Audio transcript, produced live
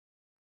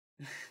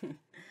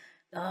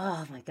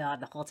Oh my God,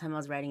 the whole time I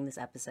was writing this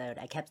episode,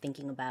 I kept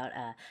thinking about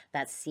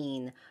that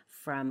scene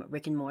from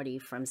Rick and Morty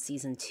from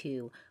season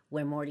two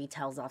where Morty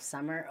tells off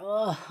Summer.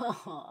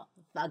 Oh,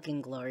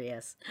 fucking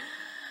glorious.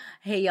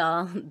 Hey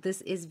y'all,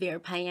 this is Vera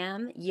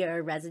Payam,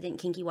 your resident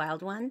kinky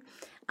wild one.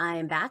 I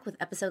am back with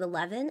episode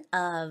 11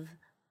 of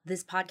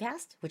this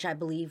podcast, which I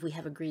believe we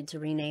have agreed to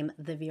rename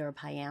The Vera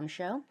Payam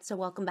Show. So,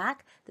 welcome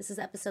back. This is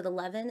episode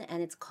 11,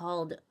 and it's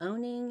called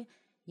Owning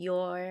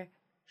Your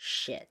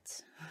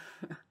Shit.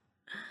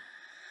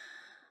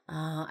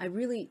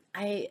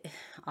 I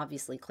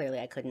obviously, clearly,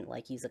 I couldn't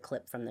like use a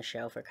clip from the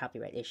show for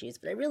copyright issues,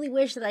 but I really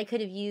wish that I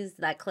could have used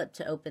that clip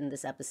to open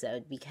this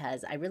episode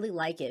because I really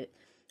like it.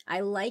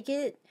 I like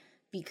it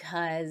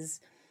because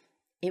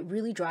it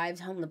really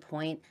drives home the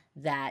point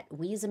that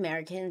we as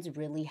Americans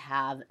really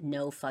have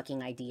no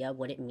fucking idea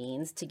what it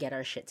means to get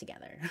our shit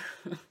together.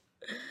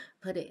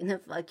 Put it in a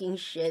fucking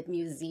shit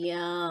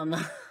museum.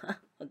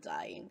 I'm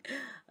dying.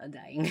 I'm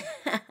dying.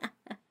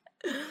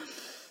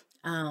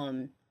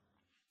 um,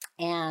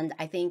 and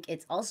I think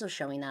it's also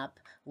showing up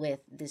with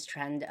this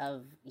trend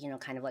of,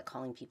 kind of like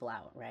calling people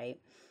out, right?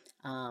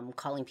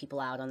 Calling people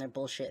out on their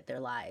bullshit, their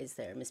lies,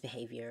 their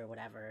misbehavior,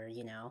 whatever.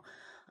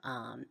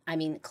 I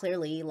mean,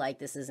 clearly, like,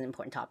 this is an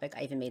important topic.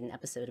 I even made an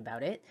episode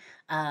about it.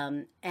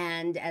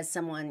 And as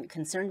someone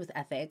concerned with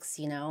ethics,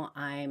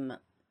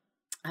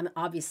 I'm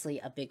obviously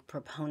a big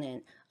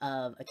proponent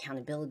of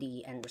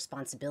accountability and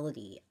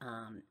responsibility.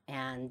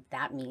 And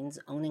that means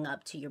owning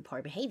up to your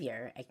poor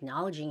behavior,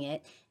 acknowledging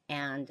it,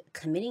 and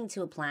committing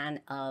to a plan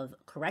of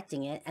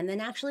correcting it, and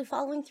then actually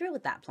following through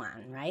with that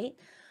plan, right?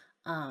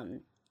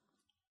 Um,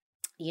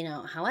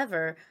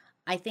 However,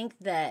 I think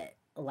that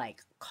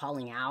like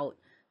calling out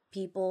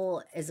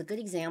people is a good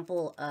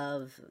example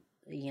of,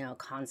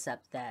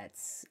 concept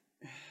that's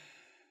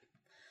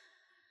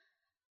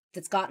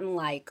gotten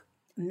like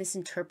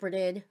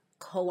misinterpreted,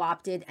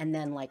 co-opted, and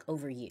then like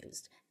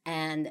overused.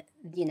 And,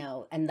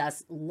 and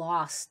thus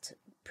lost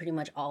pretty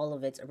much all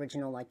of its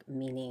original like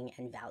meaning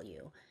and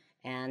value.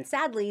 And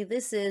sadly,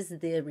 this is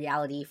the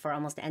reality for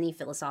almost any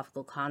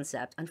philosophical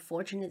concept,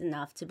 unfortunate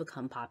enough to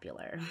become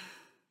popular.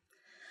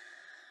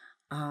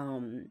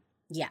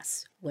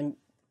 Yes, when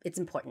it's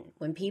important.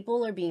 When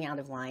people are being out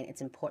of line, it's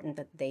important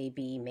that they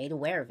be made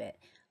aware of it.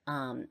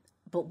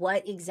 But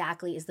what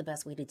exactly is the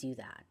best way to do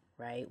that,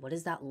 right? What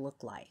does that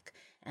look like?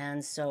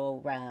 And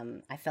so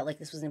I felt like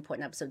this was an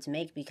important episode to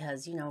make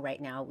because,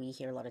 right now we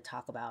hear a lot of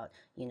talk about,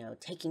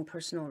 taking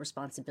personal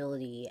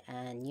responsibility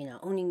and,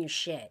 owning your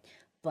shit.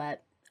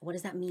 But what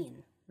does that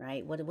mean,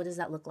 right? What does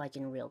that look like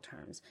in real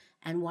terms?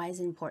 And why is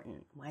it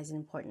important? Why is it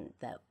important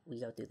that we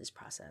go through this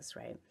process,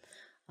 right?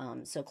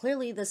 So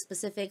clearly the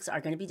specifics are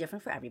going to be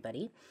different for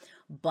everybody,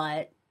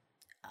 but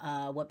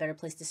what better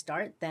place to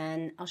start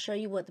than I'll show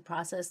you what the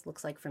process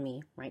looks like for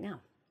me right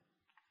now.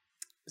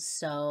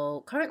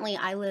 So currently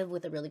I live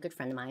with a really good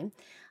friend of mine.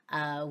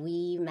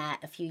 We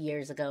met a few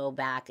years ago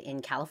back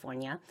in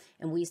California,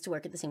 and we used to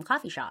work at the same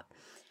coffee shop.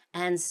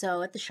 And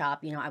so at the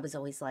shop, I was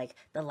always like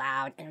the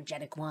loud,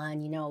 energetic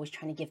one, always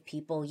trying to give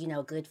people,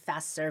 good,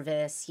 fast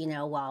service,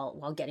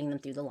 while getting them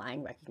through the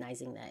line,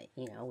 recognizing that,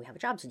 we have a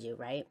job to do,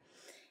 right?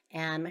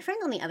 And my friend,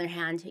 on the other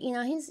hand,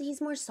 he's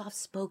more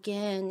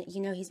soft-spoken,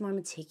 he's more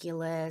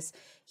meticulous.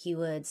 He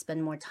would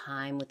spend more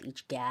time with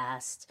each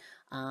guest,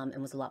 and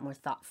was a lot more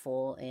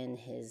thoughtful in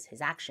his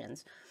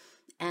actions.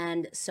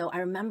 And so I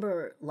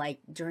remember, like,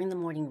 during the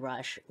morning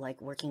rush, like,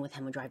 working with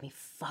him would drive me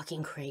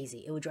fucking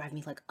crazy. It would drive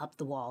me, like, up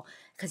the wall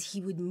because he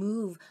would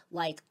move,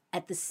 like,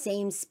 at the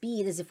same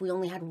speed as if we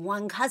only had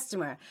one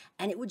customer.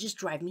 And it would just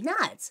drive me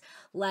nuts.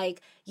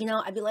 Like,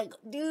 I'd be like,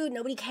 dude,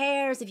 nobody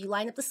cares if you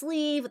line up the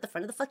sleeve at the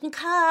front of the fucking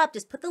cup.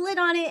 Just put the lid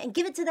on it and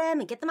give it to them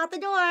and get them out the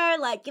door.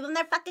 Like, give them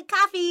their fucking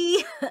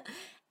coffee.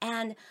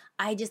 And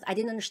I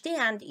didn't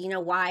understand,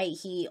 why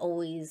he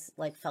always,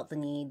 like, felt the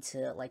need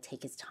to, like,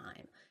 take his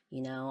time.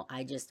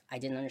 I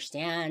didn't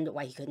understand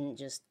why he couldn't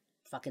just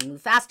fucking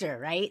move faster,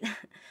 right?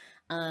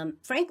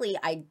 Frankly,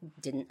 I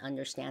didn't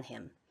understand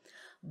him.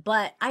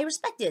 But I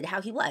respected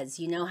how he was,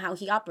 how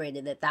he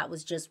operated, that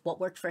was just what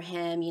worked for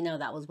him,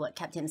 that was what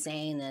kept him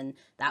sane, and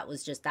that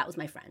was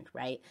my friend,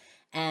 right?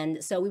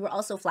 And so we were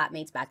also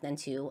flatmates back then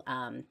too.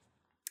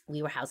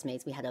 We were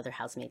housemates. We had other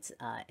housemates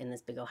in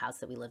this big old house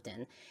that we lived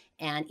in.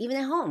 And even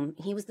at home,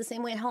 he was the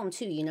same way at home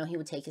too. He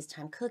would take his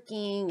time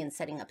cooking and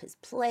setting up his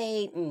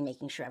plate and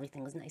making sure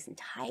everything was nice and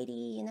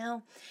tidy,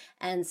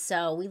 And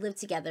so we lived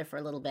together for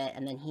a little bit,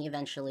 and then he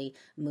eventually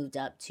moved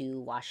up to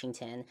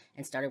Washington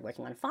and started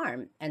working on a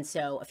farm. And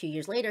so a few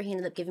years later, he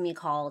ended up giving me a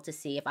call to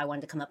see if I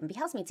wanted to come up and be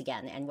housemates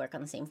again and work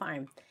on the same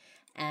farm.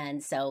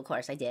 And so, of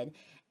course, I did.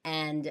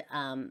 And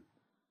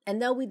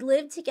though we'd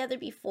lived together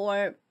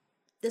before,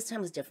 this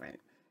time was different.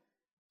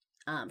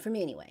 For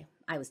me anyway,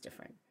 I was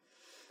different.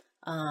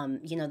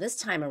 This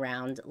time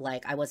around,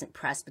 like, I wasn't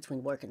pressed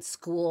between work and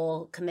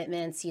school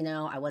commitments,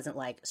 I wasn't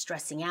like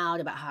stressing out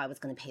about how I was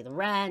going to pay the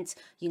rent,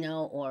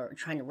 or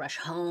trying to rush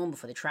home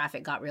before the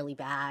traffic got really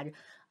bad.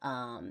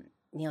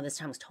 this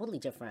time was totally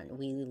different.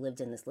 We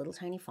lived in this little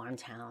tiny farm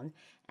town,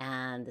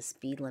 and the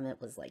speed limit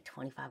was like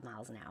 25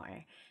 miles an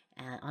hour.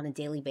 And on a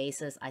daily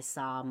basis, I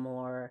saw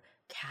more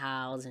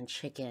cows and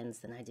chickens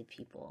than I did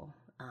people.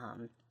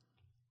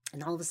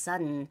 And all of a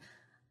sudden,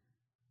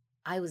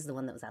 I was the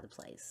one that was out of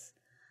place.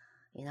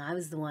 I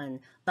was the one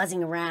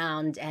buzzing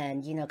around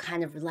and,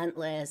 kind of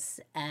relentless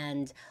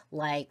and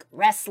like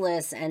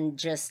restless and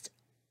just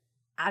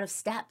out of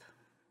step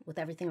with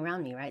everything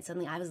around me, right?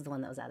 Suddenly I was the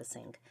one that was out of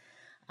sync.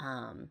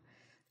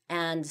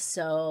 And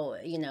so,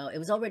 it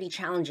was already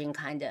challenging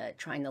kind of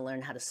trying to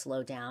learn how to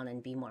slow down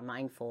and be more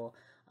mindful.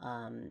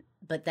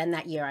 But then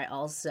that year I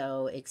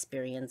also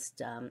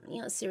experienced, a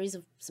series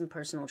of some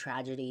personal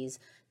tragedies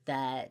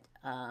that,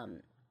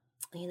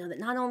 that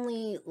not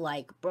only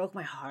like broke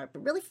my heart,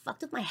 but really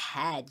fucked with my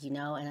head,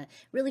 and it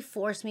really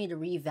forced me to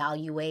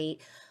reevaluate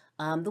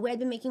the way I'd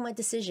been making my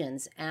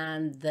decisions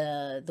and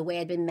the way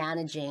I'd been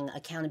managing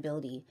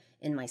accountability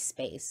in my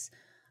space.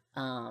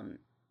 Though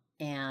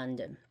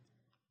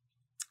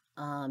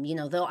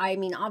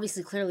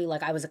obviously, clearly,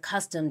 like I was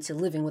accustomed to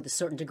living with a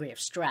certain degree of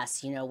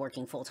stress,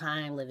 working full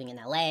time, living in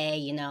LA,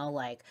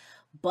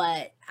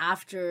 but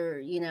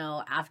after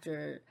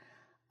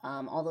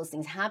all those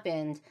things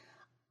happened,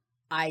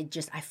 I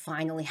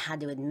finally had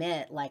to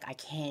admit, like, I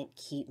can't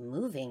keep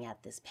moving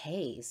at this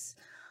pace.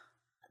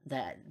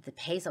 That the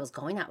pace I was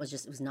going at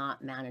it was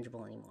not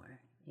manageable anymore.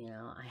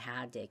 I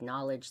had to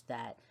acknowledge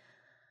that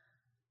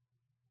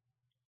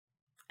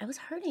I was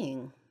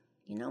hurting.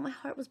 My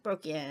heart was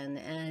broken,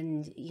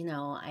 and,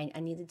 I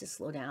needed to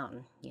slow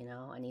down.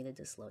 I needed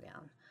to slow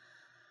down.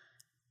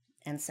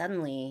 And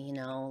suddenly,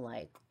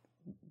 like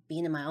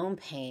being in my own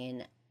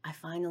pain, I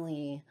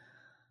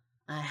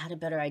had a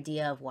better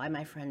idea of why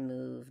my friend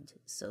moved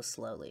so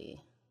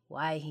slowly,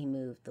 why he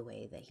moved the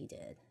way that he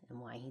did, and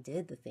why he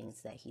did the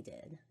things that he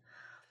did.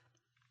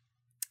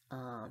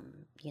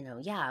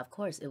 Yeah, of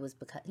course, it was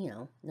because,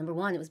 number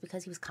one, it was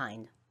because he was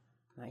kind,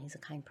 right? He's a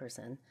kind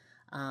person.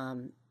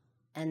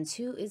 And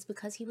two is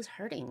because he was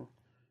hurting,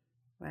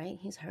 right?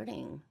 He's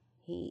hurting.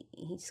 He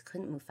just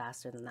couldn't move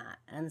faster than that.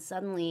 And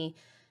suddenly,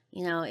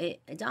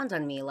 it dawned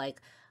on me, like,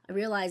 I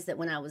realized that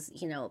when I was,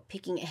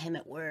 picking at him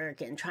at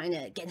work and trying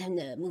to get him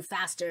to move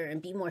faster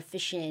and be more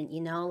efficient,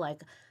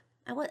 like,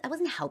 I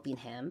wasn't helping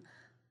him.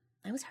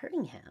 I was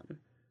hurting him.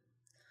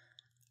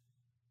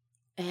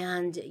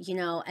 And,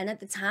 and at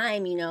the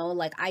time,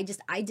 like, I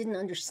didn't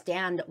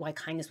understand why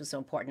kindness was so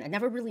important. I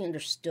never really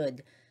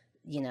understood,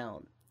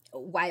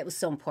 why it was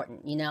so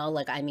important,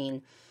 like, I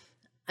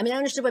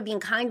understood why being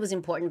kind was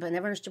important, but I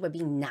never understood why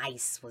being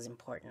nice was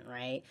important,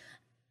 right?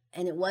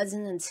 And it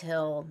wasn't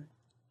until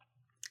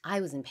I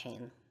was in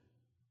pain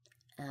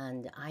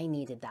and I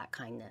needed that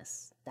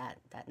kindness, that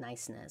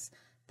niceness,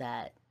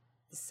 that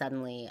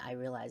suddenly I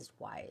realized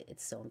why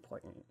it's so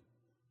important.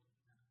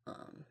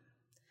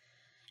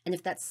 And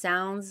if that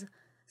sounds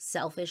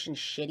selfish and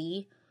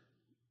shitty,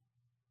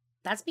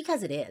 that's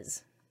because it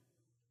is.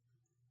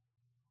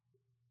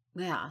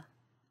 Yeah,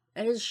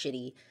 it is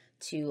shitty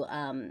to,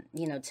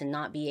 to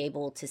not be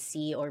able to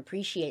see or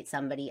appreciate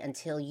somebody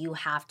until you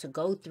have to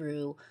go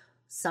through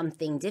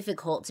something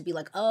difficult to be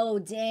like, oh,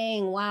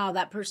 dang, wow,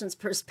 that person's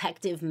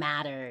perspective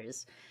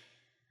matters.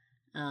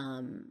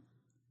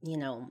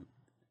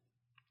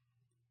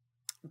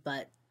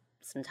 But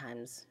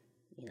sometimes,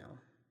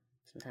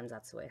 sometimes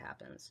that's the way it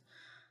happens.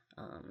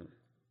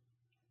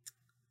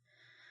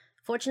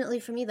 Fortunately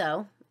for me,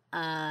 though,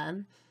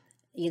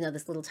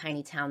 this little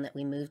tiny town that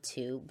we moved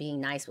to,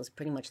 being nice was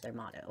pretty much their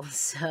motto.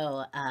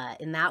 So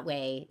in that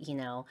way,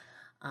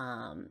 while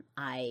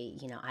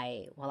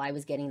I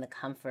was getting the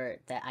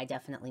comfort that I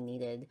definitely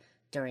needed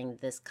during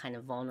this kind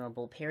of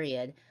vulnerable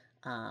period,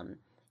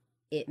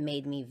 it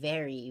made me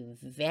very,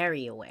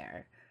 very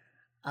aware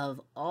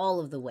of all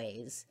of the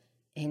ways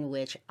in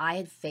which I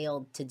had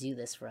failed to do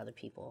this for other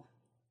people.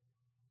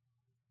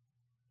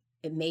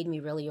 It made me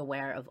really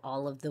aware of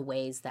all of the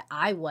ways that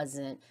I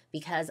wasn't,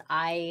 because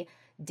I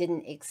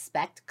didn't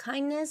expect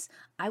kindness,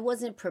 I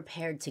wasn't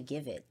prepared to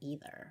give it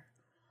either.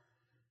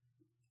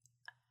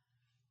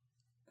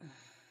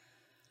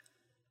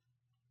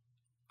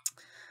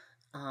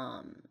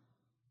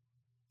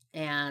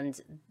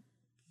 And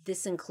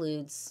this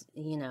includes,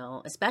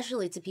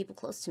 especially to people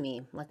close to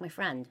me, like my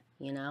friend,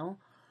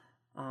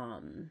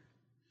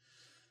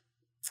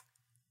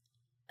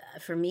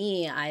 for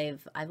me,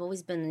 I've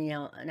always been,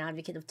 an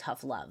advocate of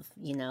tough love,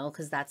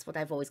 because that's what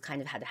I've always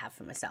kind of had to have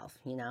for myself.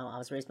 I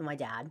was raised by my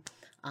dad.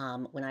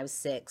 When I was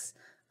 6,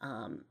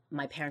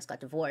 my parents got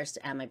divorced,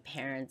 and my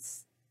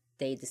parents,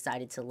 they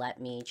decided to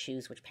let me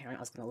choose which parent I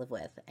was going to live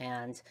with.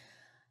 And,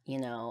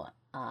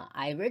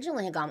 I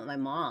originally had gone with my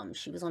mom.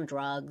 She was on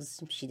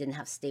drugs. She didn't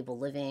have stable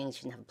living.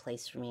 She didn't have a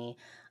place for me.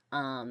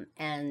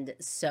 And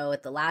so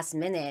at the last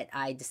minute,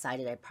 I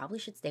decided I probably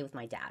should stay with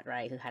my dad,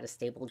 right? Who had a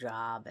stable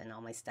job and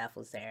all my stuff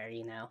was there,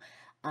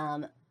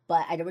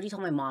 but I'd already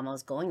told my mom I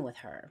was going with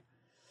her.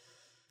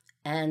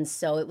 And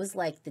so it was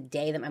like the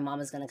day that my mom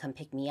was going to come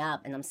pick me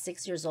up, and I'm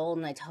 6 years old,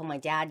 and I told my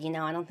dad,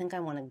 I don't think I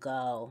want to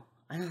go.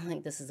 I don't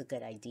think this is a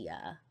good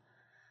idea.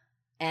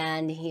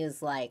 And he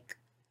was like,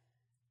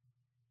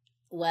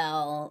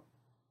 well,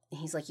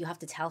 he's like, you have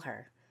to tell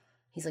her.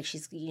 He's like,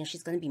 she's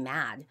going to be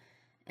mad.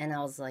 And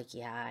I was like,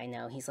 yeah, I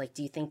know. He's like,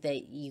 do you think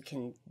that you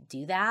can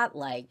do that?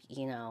 Like,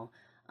 he's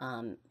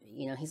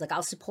like,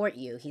 I'll support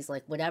you. He's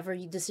like, whatever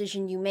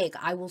decision you make,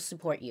 I will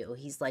support you.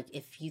 He's like,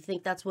 if you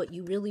think that's what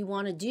you really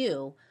want to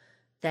do,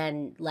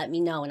 then let me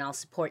know and I'll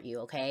support you,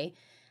 okay?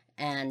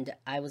 And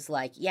I was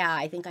like, yeah,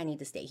 I think I need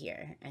to stay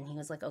here. And he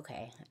was like,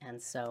 okay.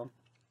 And so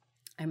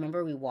I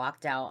remember we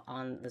walked out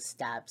on the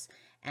steps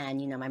and,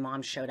 my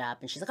mom showed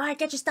up and she's like, all right,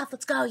 get your stuff,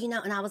 let's go,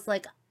 And I was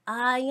like,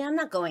 yeah, I'm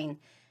not going.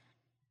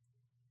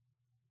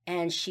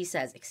 And she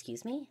says,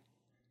 excuse me?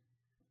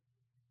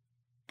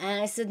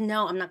 And I said,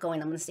 no, I'm not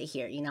going. I'm going to stay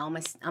here. I'm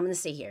going to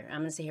stay here. I'm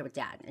going to stay here with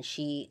Dad. And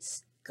she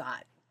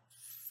got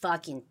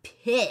fucking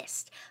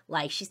pissed.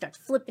 Like, she starts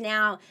flipping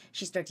out.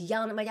 She starts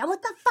yelling at my dad.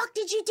 What the fuck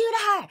did you do to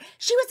her?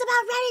 She was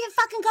about ready to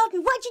fucking go.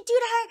 And what'd you do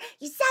to her?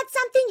 You said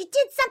something. You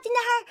did something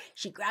to her.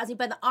 She grabs me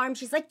by the arm.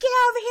 She's like, get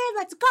over here.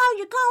 Let's go.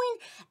 You're going.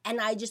 And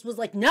I just was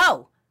like,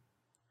 no.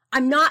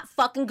 I'm not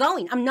fucking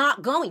going. I'm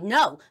not going.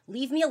 No.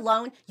 Leave me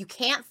alone. You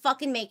can't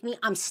fucking make me.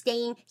 I'm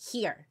staying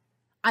here.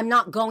 I'm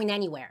not going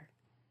anywhere.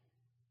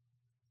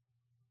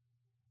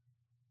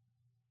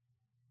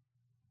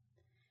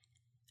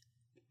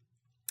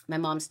 My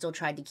mom still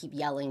tried to keep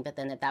yelling, but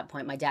then at that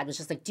point, my dad was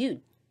just like,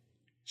 dude,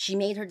 she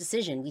made her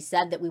decision. We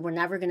said that we were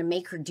never going to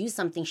make her do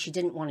something she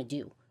didn't want to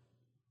do.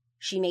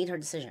 She made her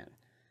decision.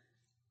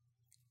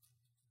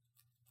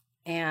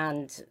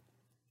 And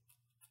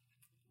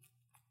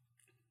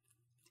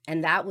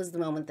that was the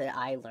moment that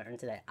I learned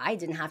that I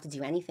didn't have to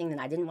do anything that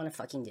I didn't want to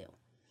fucking do.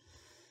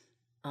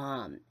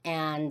 That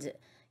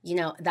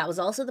was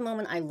also the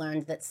moment I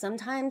learned that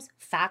sometimes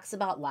facts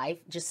about life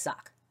just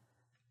suck.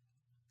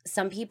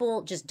 Some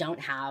people just don't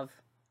have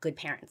good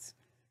parents,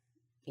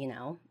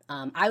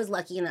 I was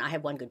lucky in that I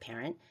had one good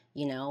parent,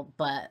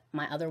 but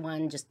my other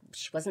one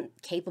she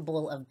wasn't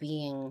capable of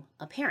being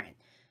a parent,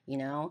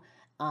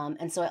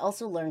 and so I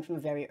also learned from a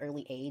very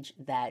early age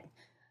that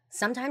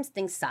sometimes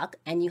things suck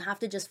and you have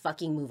to just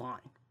fucking move on.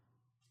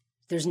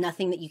 There's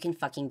nothing that you can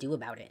fucking do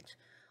about it.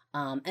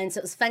 And so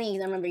it was funny.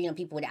 I remember,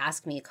 people would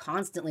ask me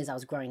constantly as I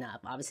was growing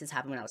up. Obviously, this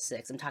happened when I was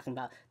 6. I'm talking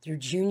about through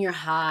junior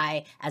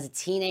high, as a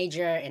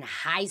teenager, in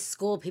high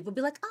school. People would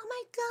be like, oh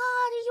my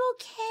God, are you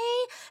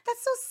okay?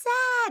 That's so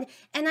sad.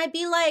 And I'd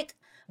be like,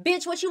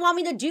 bitch, what you want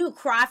me to do?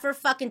 Cry for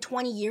fucking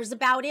 20 years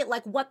about it?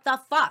 Like, what the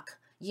fuck?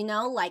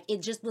 Like,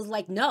 it just was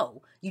like,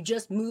 no, you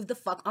just move the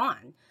fuck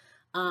on.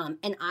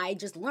 And I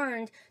just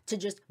learned to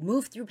just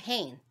move through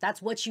pain.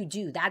 That's what you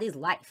do. That is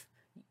life,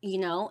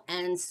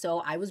 And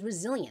so I was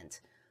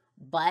resilient.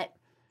 But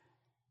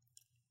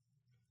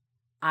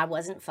I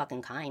wasn't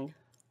fucking kind.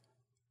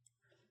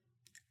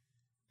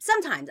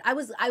 Sometimes I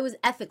was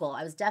ethical.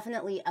 I was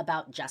definitely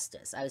about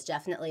justice. I was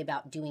definitely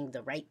about doing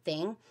the right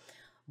thing.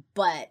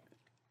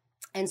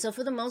 And so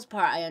for the most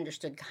part, I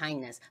understood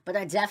kindness, but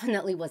I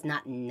definitely was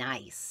not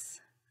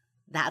nice.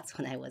 That's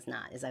what I was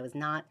not, I was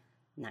not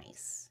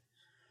nice.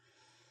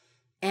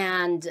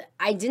 And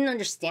I didn't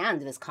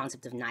understand this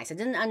concept of nice. I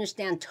didn't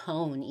understand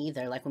tone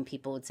either. Like when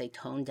people would say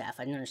tone deaf,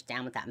 I didn't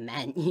understand what that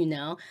meant,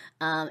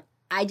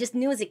 I just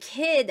knew as a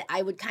kid,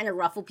 I would kind of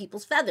ruffle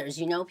people's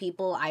feathers,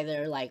 people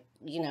either like,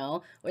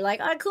 were like,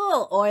 oh,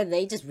 cool. Or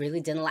they just really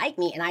didn't like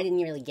me and I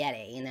didn't really get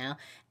it,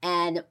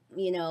 And,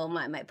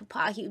 my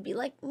papa, he would be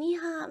like,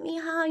 Mija,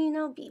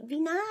 be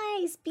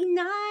nice,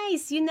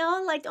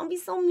 like, don't be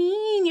so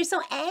mean. You're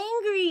so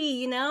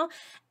angry,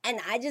 And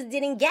I just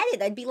didn't get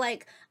it. I'd be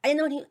like, I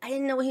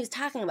didn't know what he was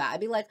talking about. I'd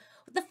be like,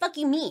 what the fuck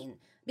you mean?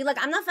 Be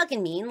like, I'm not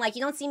fucking mean. Like,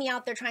 you don't see me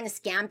out there trying to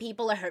scam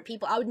people or hurt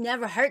people. I would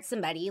never hurt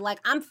somebody. Like,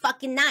 I'm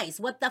fucking nice.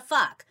 What the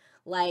fuck?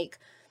 Like,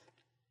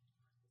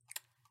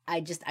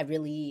 I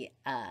really,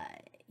 I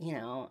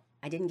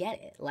didn't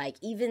get it. Like,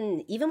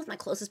 even with my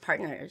closest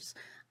partners,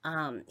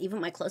 even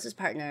my closest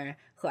partner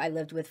who I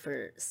lived with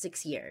for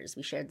 6 years,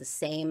 we shared the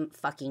same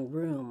fucking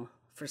room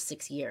for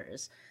 6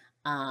 years.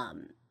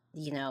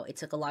 It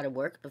took a lot of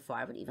work before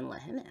I would even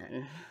let him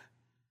in.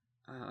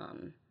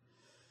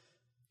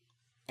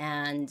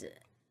 And,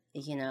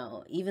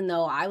 even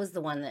though I was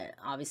the one that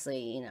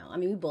obviously,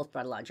 we both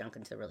brought a lot of junk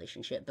into the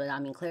relationship, but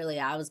clearly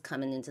I was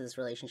coming into this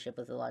relationship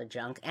with a lot of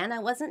junk and I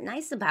wasn't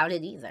nice about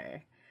it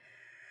either.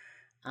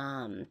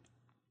 Yeah,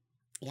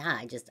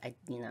 I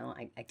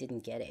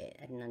didn't get it.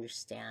 I didn't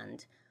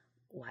understand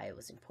why it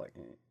was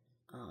important.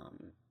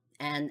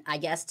 And I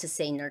guess to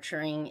say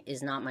nurturing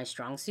is not my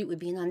strong suit would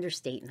be an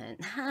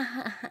understatement.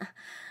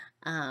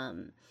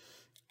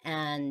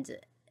 And,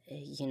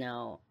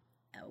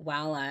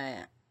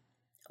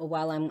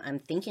 while I'm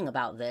thinking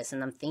about this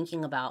and I'm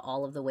thinking about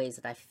all of the ways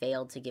that I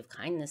failed to give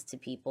kindness to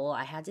people,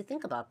 I had to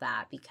think about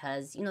that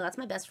because, that's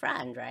my best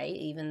friend, right?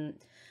 Even,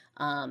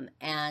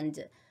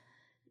 and,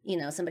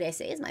 somebody I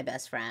say is my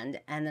best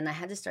friend. And then I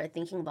had to start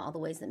thinking about all the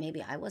ways that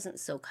maybe I wasn't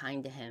so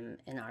kind to him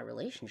in our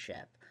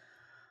relationship.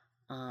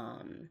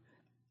 Or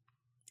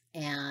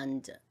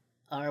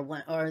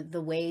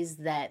the ways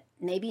that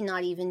maybe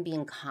not even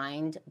being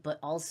kind, but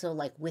also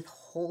like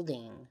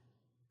withholding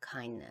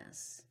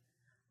kindness,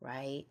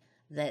 right?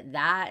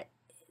 That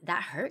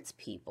that hurts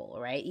people,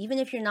 right? Even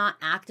if you're not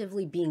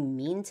actively being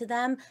mean to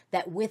them,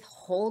 that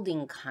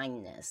withholding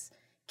kindness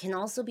can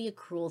also be a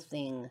cruel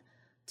thing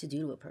to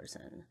do to a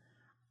person.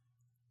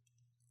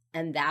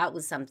 And that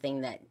was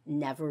something that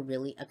never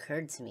really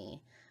occurred to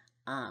me.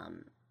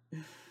 Um,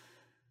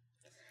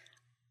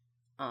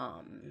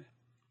 um,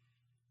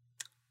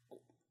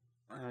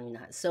 I don't know.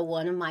 So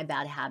one of my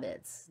bad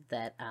habits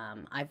that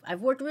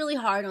I've worked really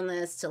hard on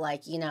this to,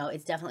 like,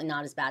 it's definitely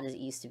not as bad as it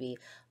used to be,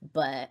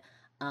 but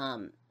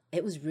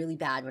it was really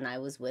bad when I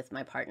was with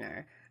my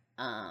partner.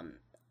 Um,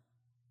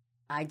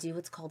 I do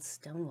what's called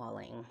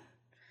stonewalling.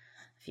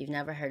 If you've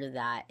never heard of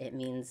that, it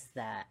means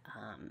that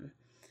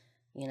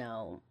you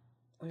know,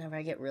 whenever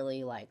I get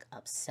really like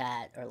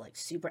upset or like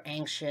super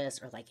anxious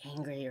or like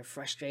angry or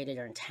frustrated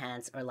or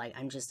intense or like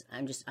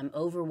I'm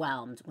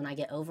overwhelmed. When I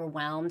get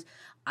overwhelmed,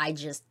 I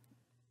just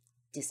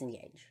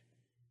disengage.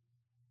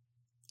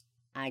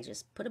 I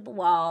just put up a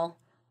wall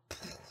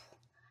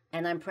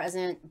and I'm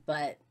present,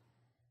 but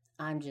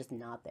I'm just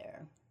not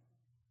there.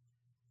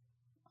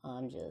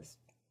 I'm just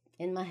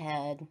in my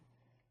head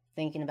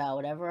thinking about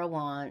whatever I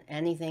want,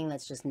 anything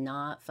that's just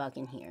not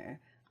fucking here.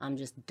 I'm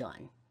just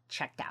done,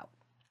 checked out.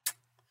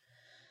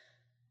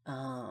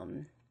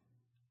 Um,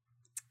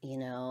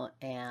 and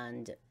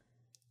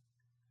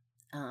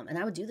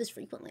I would do this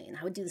frequently, and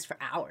I would do this for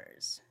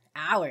hours.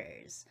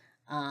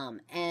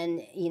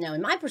 And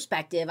in my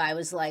perspective, I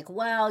was like,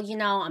 well,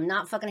 I'm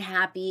not fucking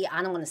happy.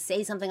 I don't want to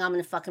say something I'm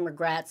gonna fucking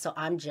regret, so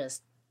I'm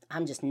just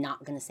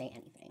not gonna say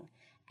anything.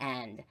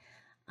 And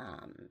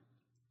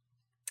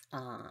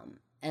um,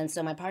 and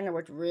so my partner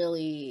worked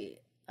really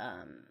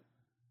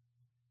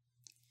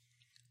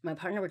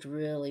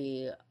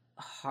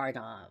hard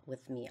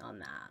with me on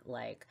that,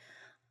 like,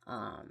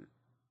 and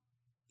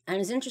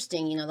it's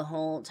interesting, the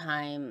whole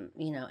time,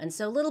 and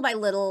so little by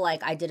little,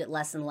 like, I did it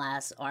less and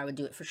less, or I would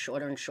do it for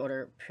shorter and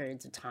shorter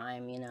periods of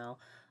time,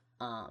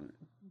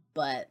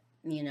 but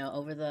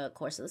over the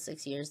course of the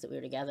 6 years that we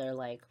were together,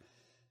 like,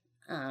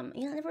 I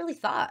never really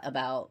thought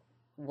about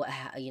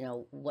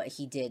what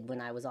he did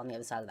when I was on the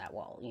other side of that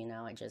wall.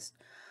 I just,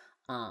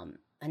 I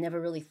never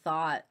really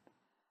thought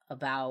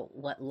about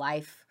what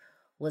life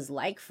was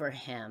like for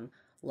him.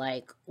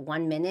 Like,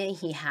 one minute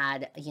he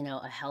had,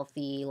 a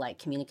healthy, like,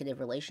 communicative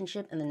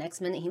relationship, and the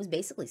next minute he was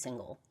basically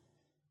single.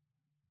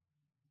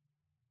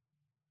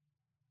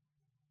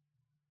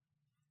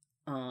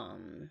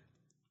 One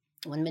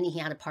minute he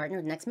had a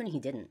partner, the next minute he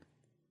didn't.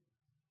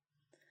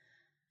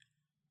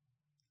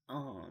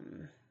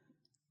 And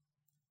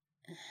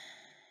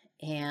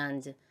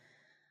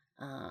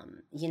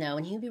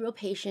and he would be real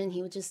patient.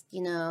 He would just,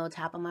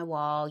 tap on my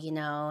wall,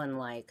 and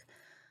like,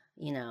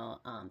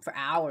 for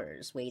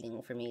hours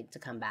waiting for me to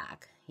come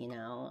back, and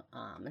I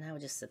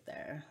would just sit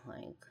there,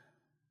 like,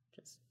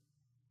 just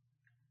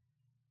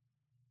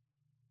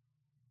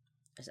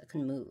I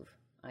couldn't move.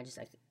 It's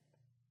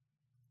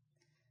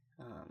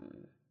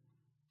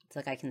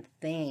like I can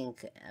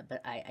think,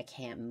 but I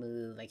can't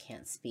move. I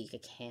can't speak.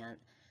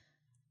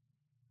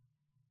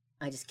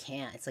 I just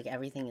can't. It's like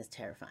everything is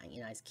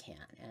terrifying, I just can't,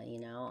 and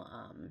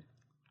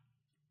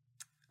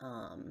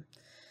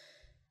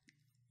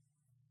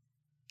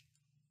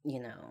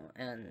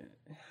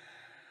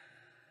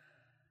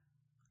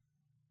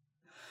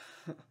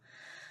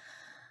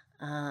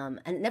and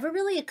it never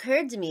really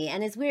occurred to me,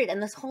 and it's weird,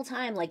 and this whole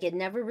time, like, it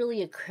never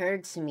really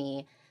occurred to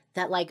me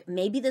that, like,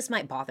 maybe this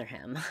might bother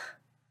him.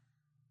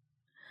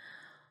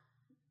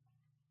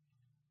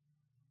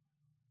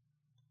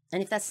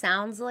 And if that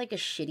sounds like a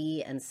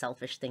shitty and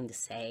selfish thing to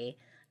say,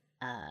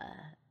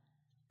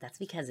 that's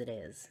because it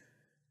is.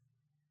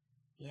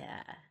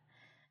 Yeah.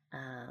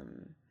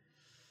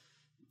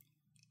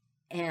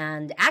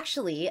 And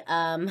actually,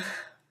 the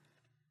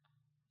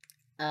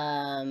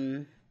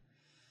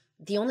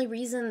only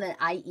reason that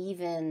I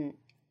even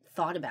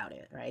thought about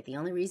it, right? The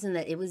only reason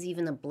that it was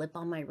even a blip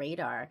on my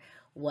radar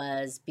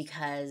was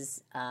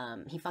because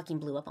he fucking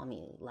blew up on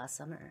me last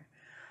summer.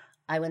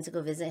 I went to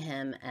go visit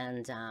him,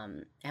 and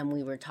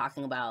we were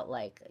talking about,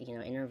 like,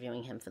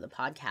 interviewing him for the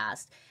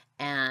podcast.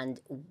 And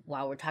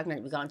while we're talking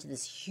about it, we got into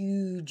this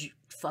huge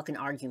fucking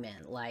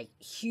argument, like,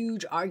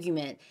 huge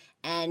argument.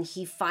 And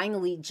he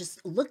finally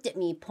just looked at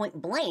me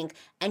point blank,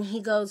 and he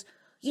goes,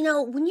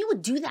 when you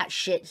would do that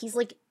shit, he's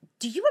like,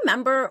 do you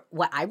remember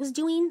what I was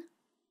doing?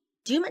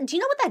 Do you know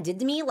what that did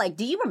to me? Like,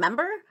 do you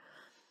remember?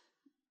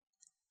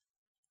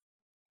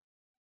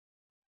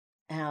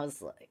 And I was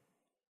like,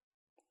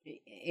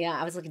 yeah,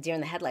 I was like a deer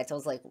in the headlights. I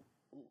was like,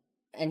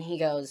 and he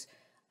goes,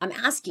 I'm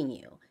asking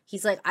you.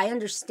 He's like, I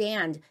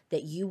understand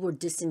that you were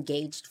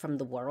disengaged from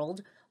the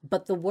world,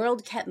 but the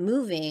world kept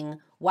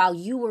moving while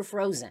you were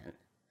frozen.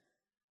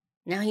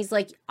 Now he's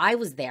like, I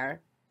was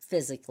there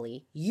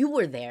physically. You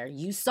were there.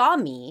 You saw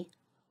me.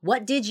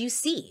 What did you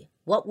see?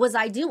 What was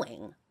I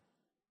doing?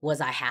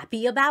 Was I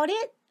happy about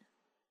it?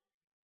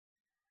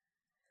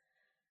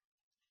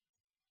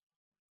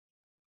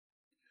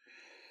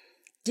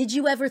 Did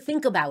you ever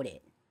think about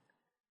it?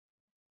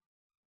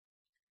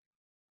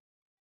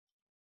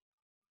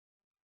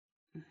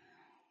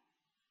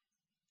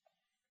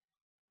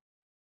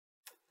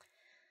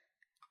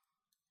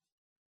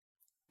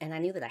 And I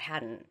knew that I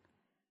hadn't.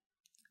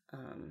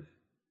 Um,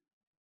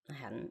 I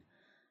hadn't.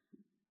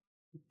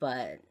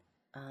 But,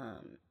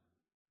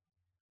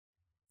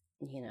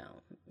 you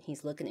know,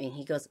 he's looking at me and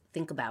he goes,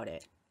 think about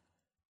it.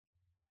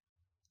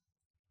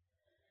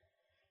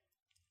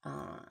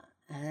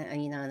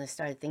 And, you know, and I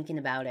started thinking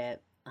about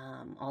it.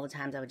 All the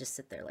times I would just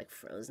sit there like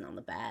frozen on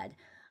the bed.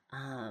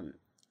 Um,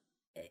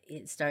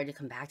 it started to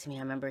come back to me.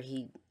 I remember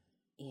he,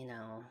 you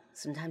know,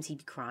 sometimes he'd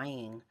be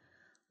crying,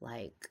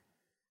 like,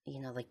 you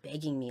know, like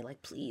begging me,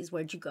 like, please,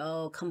 where'd you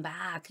go? Come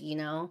back, you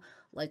know?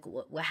 Like,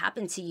 what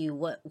happened to you?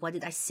 What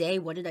did I say?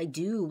 What did I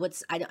do?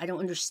 I don't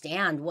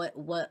understand. What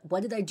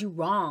did I do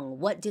wrong?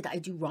 What did I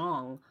do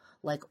wrong?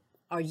 Like,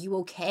 are you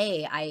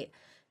okay?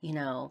 You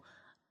know,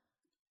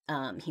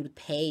 he would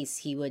pace,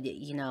 he would,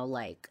 you know,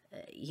 like,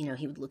 you know,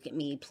 he would look at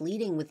me,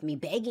 pleading with me,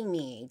 begging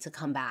me to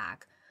come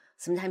back.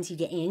 Sometimes he'd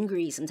get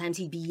angry. Sometimes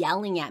he'd be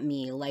yelling at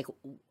me, like,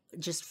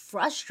 just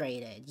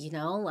frustrated, you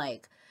know,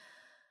 like,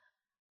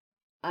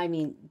 I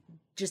mean,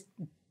 just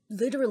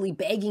literally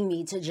begging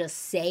me to just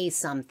say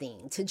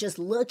something, to just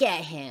look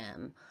at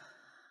him.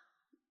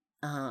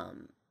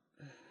 Um,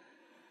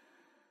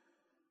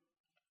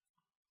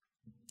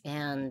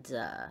 and,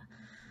 uh,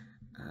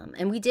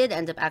 and we did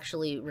end up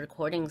actually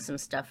recording some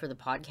stuff for the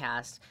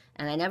podcast,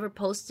 and I never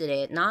posted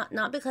it,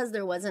 not because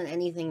there wasn't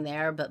anything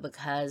there, but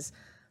because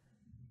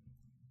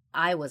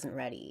I wasn't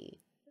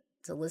ready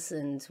to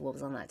listen to what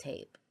was on that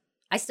tape.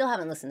 I still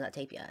haven't listened to that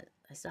tape yet.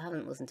 I still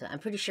haven't listened to it. I'm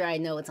pretty sure I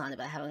know what's on it,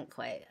 but I haven't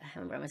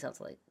brought myself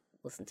to like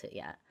listen to it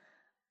yet.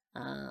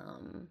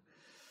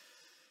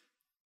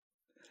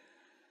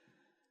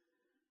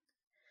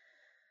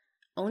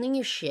 Owning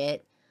your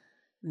shit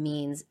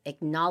means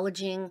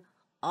acknowledging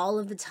all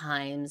of the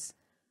times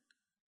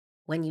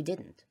when you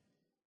didn't.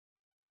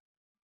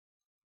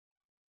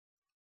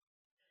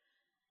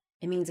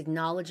 It means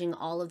acknowledging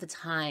all of the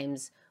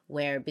times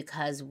where,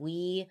 because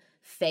we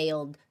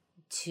failed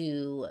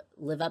to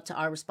live up to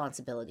our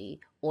responsibility,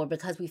 or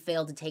because we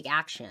failed to take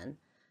action,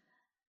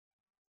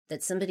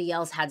 that somebody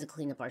else had to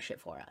clean up our shit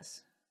for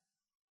us.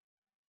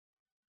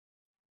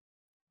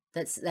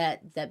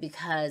 That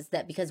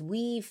because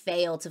we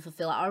failed to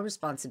fulfill our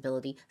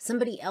responsibility,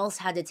 somebody else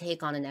had to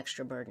take on an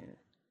extra burden.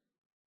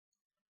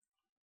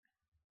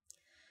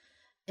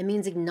 It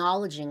means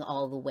acknowledging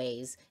all the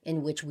ways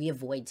in which we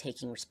avoid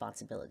taking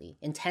responsibility,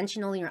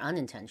 intentionally or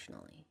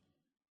unintentionally.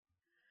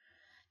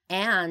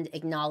 And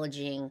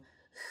acknowledging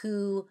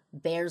who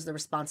bears the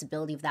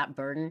responsibility of that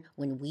burden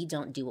when we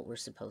don't do what we're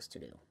supposed to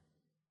do.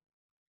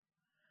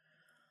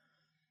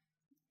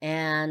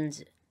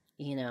 And,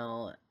 you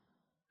know,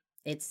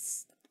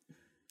 it's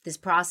this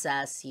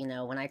process, you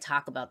know, when I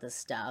talk about this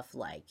stuff,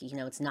 like, you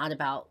know, it's not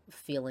about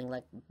feeling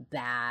like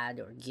bad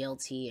or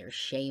guilty or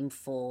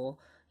shameful,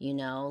 you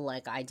know,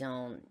 like I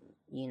don't,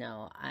 you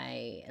know,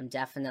 I am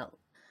definitely,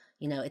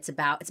 you know, it's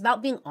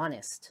about being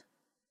honest,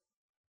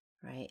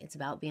 right? It's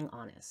about being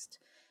honest.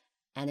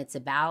 And it's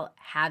about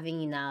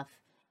having enough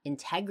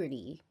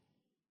integrity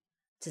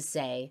to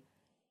say,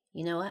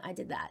 you know what, I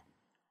did that.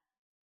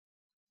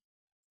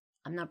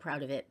 I'm not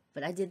proud of it,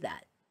 but I did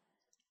that.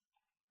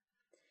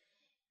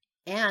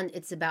 And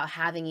it's about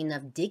having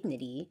enough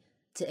dignity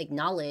to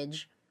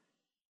acknowledge,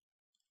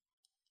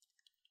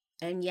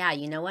 and yeah,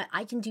 you know what,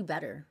 I can do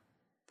better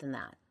than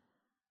that.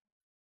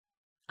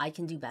 I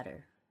can do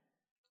better.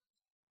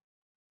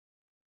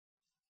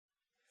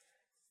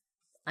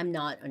 I'm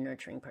not a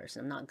nurturing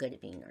person. I'm not good at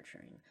being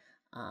nurturing.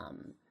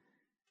 And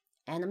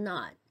I'm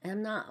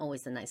not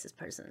always the nicest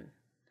person.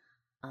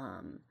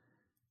 And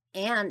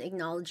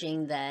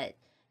acknowledging that,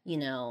 you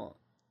know,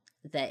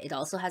 that it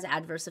also has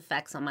adverse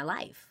effects on my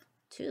life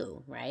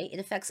too, right? It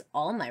affects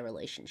all my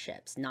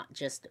relationships, not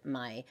just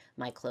my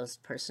close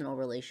personal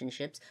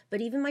relationships,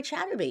 but even my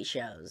Chatterbait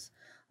shows.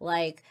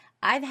 Like,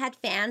 I've had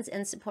fans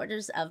and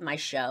supporters of my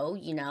show,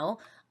 you know,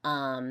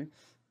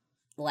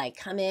 like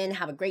come in,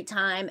 have a great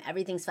time,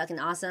 everything's fucking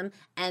awesome,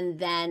 and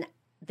then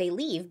they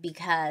leave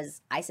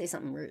because I say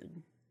something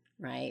rude,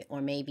 right? Or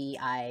maybe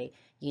I,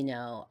 you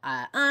know,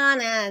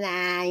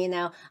 you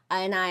know,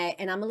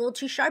 and I'm a little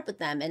too sharp with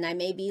them, and I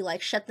maybe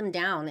like shut them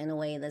down in a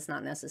way that's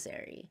not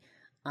necessary.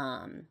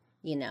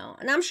 You know,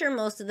 and I'm sure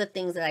most of the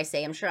things that I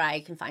say, I'm sure I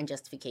can find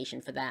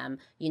justification for them,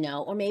 you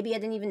know, or maybe I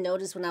didn't even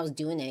notice when I was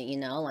doing it, you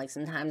know, like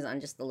sometimes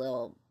I'm just a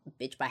little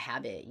bitch by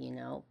habit, you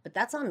know, but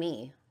that's on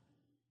me,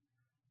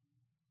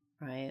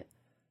 right?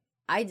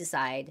 I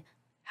decide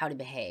how to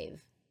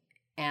behave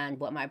and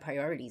what my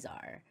priorities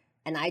are.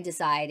 And I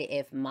decide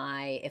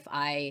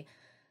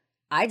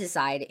I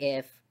decide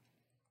if,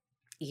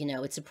 you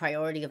know, it's a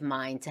priority of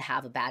mine to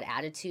have a bad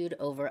attitude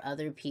over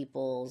other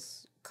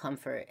people's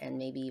comfort and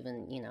maybe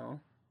even, you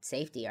know,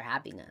 safety or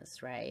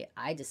happiness, right?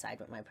 I decide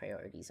what my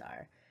priorities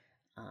are.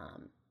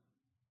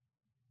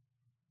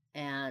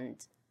 And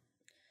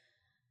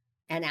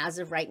as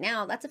of right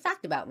now, that's a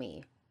fact about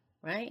me,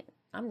 right?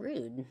 I'm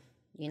rude,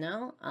 you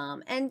know?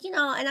 And, you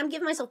know, and I'm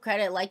giving myself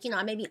credit, like, you know,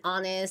 I may be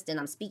honest and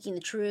I'm speaking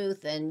the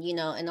truth and, you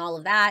know, and all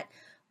of that,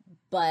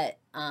 but,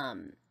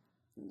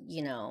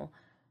 you know,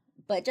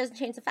 but it doesn't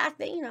change the fact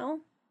that, you know,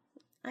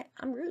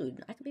 I'm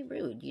rude. I could be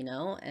rude, you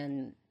know,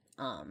 and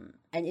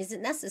is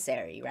it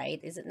necessary, right?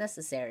 Is it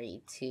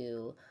necessary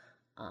to,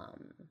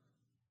 um,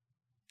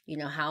 you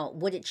know, how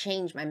would it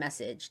change my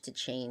message to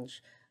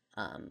change,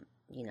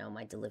 you know,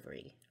 my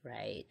delivery,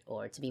 right?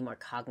 Or to be more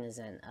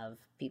cognizant of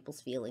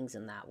people's feelings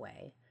in that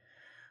way.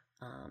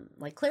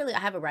 Like clearly, I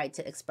have a right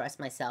to express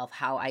myself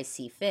how I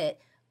see fit,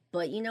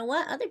 but you know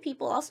what? Other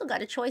people also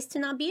got a choice to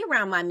not be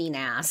around my mean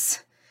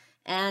ass.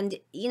 And,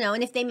 you know,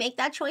 and if they make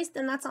that choice,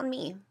 then that's on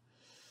me.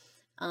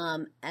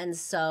 And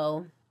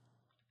so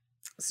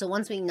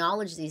once we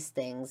acknowledge these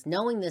things,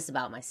 knowing this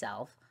about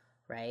myself,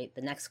 right?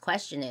 The next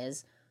question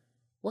is,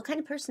 what kind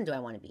of person do I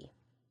want to be?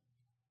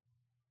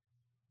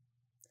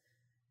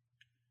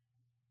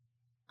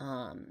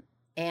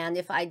 And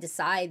if I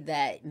decide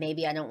that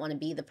maybe I don't want to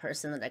be the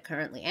person that I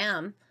currently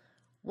am,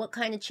 what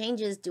kind of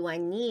changes do I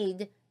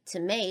need to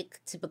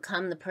make to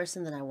become the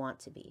person that I want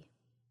to be?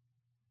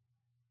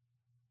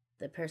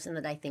 The person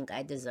that I think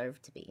I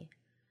deserve to be.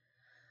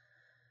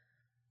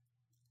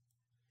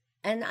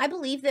 And I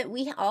believe that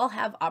we all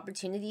have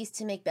opportunities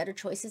to make better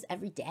choices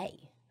every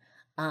day.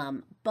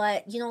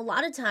 But you know, a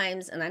lot of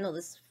times, and I know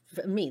this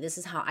for me, this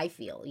is how I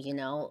feel, you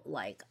know,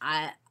 like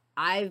I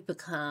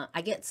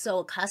get so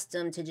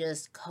accustomed to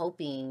just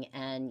coping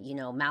and, you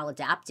know,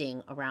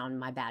 maladapting around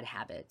my bad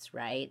habits,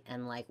 right?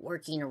 And like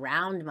working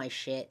around my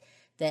shit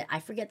that I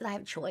forget that I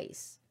have a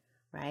choice,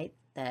 right?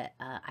 That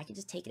I can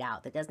just take it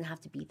out, that doesn't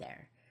have to be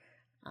there.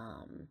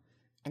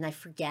 And I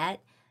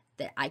forget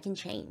that I can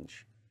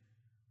change,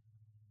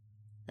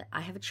 that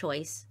I have a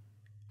choice,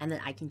 and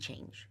that I can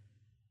change.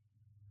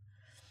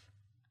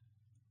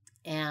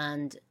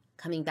 And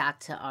coming back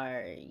to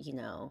our, you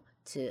know,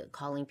 to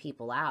calling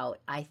people out,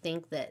 I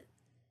think that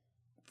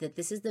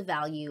this is the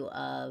value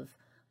of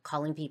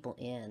calling people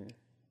in,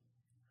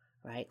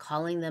 right?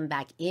 Calling them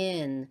back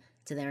in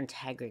to their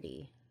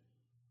integrity,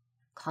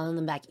 calling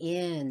them back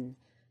in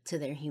to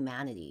their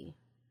humanity,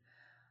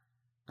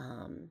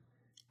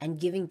 and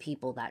giving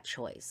people that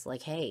choice.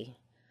 Like, hey,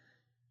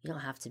 you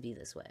don't have to be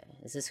this way.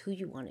 Is this who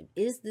you want to?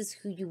 Is this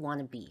who you want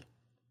to be?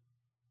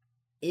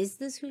 Is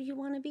this who you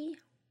want to be?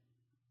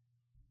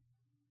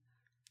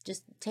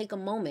 Just take a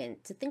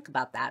moment to think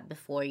about that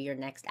before your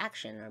next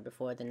action or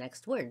before the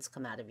next words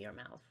come out of your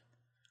mouth,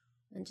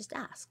 and just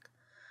ask.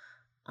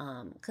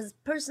 Because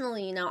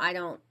personally, you know, I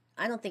don't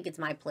think it's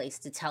my place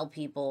to tell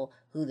people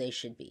who they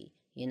should be,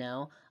 you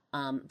know.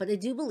 But I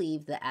do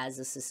believe that as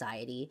a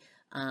society,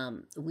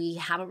 we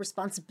have a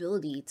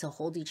responsibility to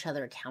hold each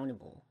other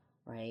accountable,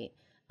 right?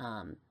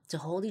 To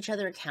hold each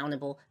other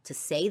accountable, to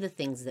say the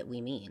things that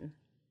we mean,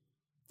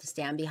 to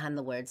stand behind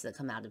the words that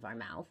come out of our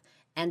mouth,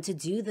 and to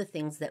do the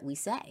things that we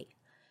say.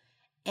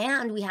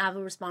 And we have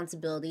a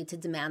responsibility to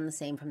demand the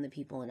same from the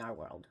people in our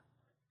world.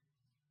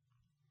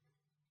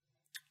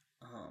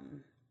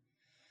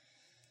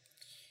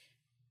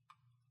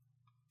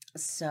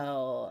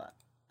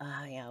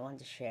 Yeah, I wanted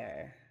to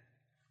share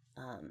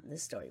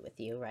this story with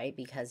you, right?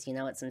 Because you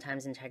know what,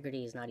 sometimes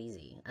integrity is not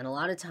easy. And a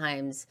lot of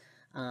times,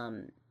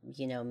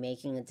 you know,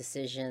 making a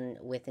decision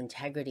with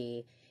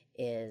integrity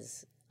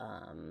is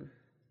not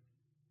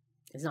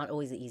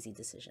always an easy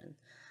decision.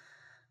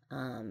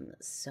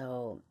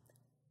 So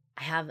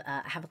I have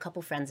a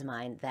couple friends of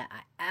mine that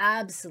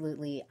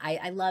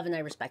I love and I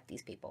respect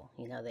these people.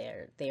 You know,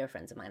 they are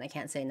friends of mine. I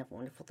can't say enough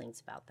wonderful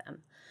things about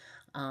them.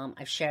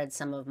 I've shared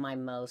some of my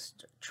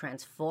most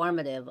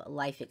transformative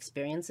life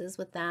experiences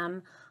with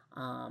them.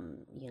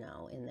 You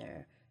know, in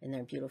their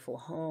beautiful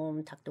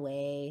home, tucked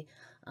away.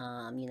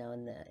 You know,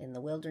 in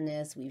the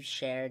wilderness, we've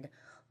shared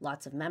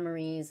lots of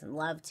memories and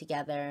love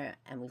together,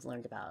 and we've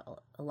learned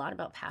about a lot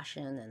about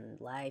passion and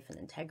life and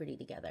integrity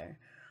together.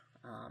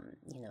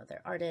 You know,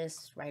 they're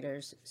artists,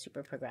 writers,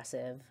 super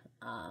progressive.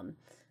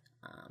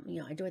 You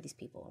know, I adore these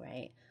people,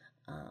 right?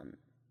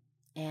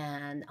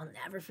 And I'll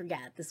never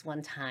forget this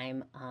one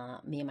time,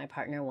 me and my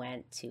partner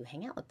went to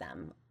hang out with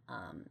them.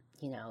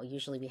 You know,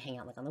 usually we hang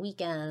out like on the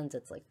weekends.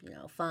 It's like, you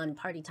know, fun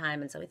party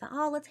time. And so we thought,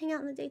 oh, let's hang out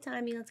in the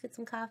daytime. You know, let's get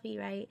some coffee,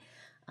 right?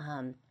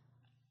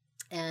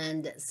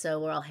 And so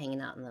we're all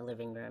hanging out in the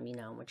living room, you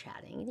know, and we're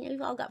chatting. You know,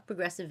 we've all got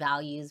progressive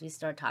values. We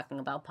start talking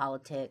about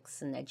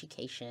politics and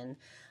education.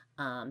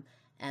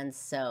 And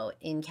so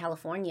in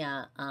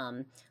California,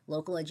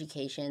 local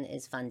education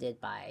is funded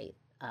by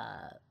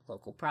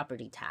local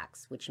property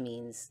tax, which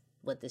means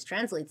what this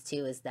translates to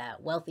is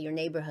that wealthier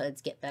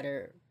neighborhoods get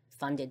better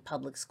funded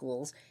public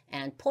schools,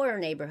 and poorer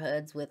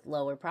neighborhoods with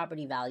lower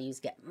property values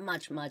get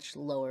much, much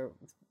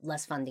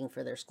less funding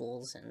for their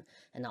schools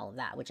and all of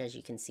that, which, as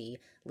you can see,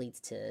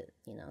 leads to,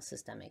 you know,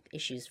 systemic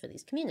issues for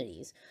these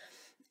communities.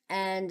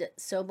 And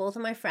so both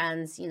of my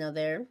friends, you know,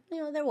 they're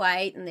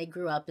white and they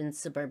grew up in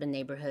suburban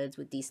neighborhoods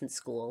with decent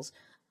schools,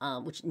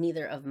 which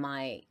neither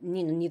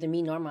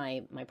me nor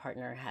my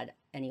partner had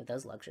any of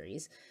those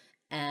luxuries.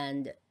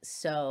 And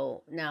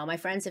so now my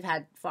friends have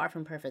had far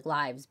from perfect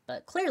lives,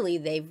 but clearly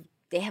they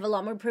have a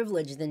lot more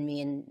privilege than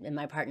me and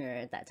my partner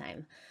at that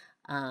time.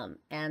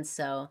 And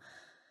so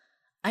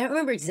I don't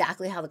remember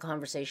exactly how the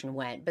conversation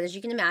went, but as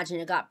you can imagine,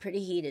 it got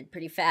pretty heated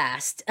pretty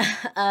fast.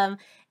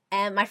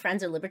 And my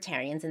friends are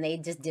libertarians and they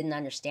just didn't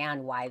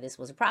understand why this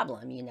was a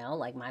problem,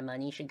 like my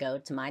money should go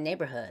to my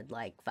neighborhood,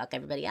 like fuck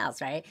everybody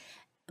else, right?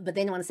 But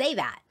they didn't want to say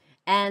that.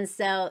 And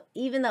so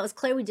even though it was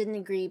clear we didn't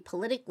agree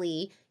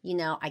politically,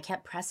 I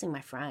kept pressing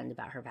my friend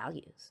about her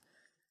values.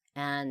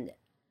 And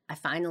I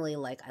finally,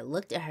 I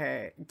looked at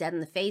her dead in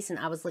the face and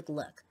I was like,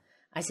 look,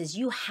 I says,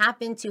 you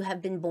happen to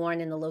have been born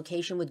in a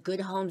location with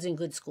good homes and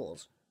good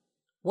schools.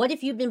 What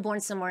if you'd been born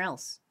somewhere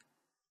else?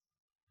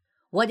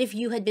 What if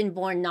you had been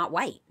born not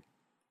white?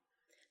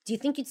 Do you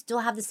think you'd still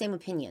have the same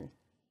opinion?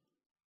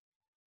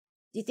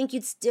 Do you think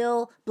you'd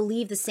still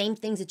believe the same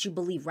things that you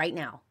believe right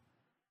now?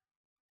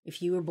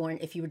 If you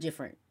were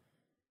different?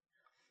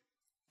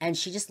 And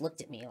she just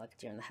looked at me like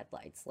deer in the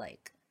headlights,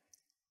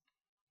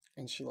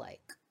 and she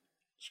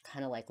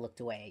kind of looked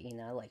away,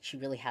 she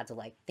really had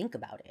to think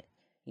about it,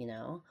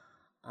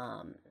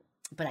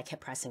 but I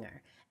kept pressing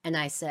her. And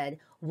I said,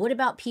 what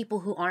about people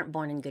who aren't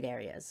born in good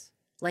areas?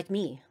 Like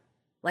me,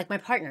 like my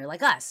partner,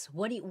 like us.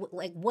 What do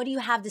you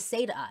have to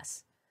say to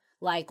us?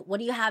 What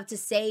do you have to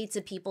say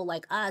to people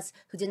like us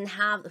who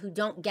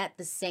don't get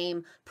the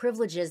same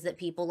privileges that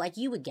people like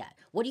you would get?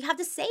 What do you have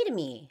to say to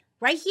me?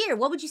 Right here.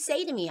 What would you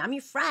say to me? I'm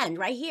your friend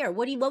right here.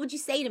 What would you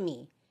say to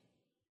me?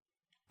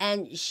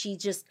 And she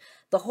just,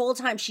 the whole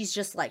time she's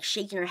just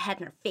shaking her head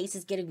and her face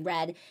is getting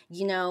red,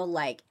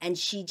 and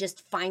she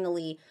just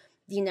finally,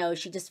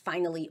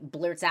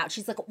 blurts out.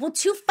 She's like, well,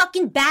 too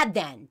fucking bad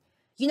then.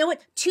 You know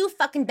what? Too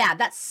fucking bad.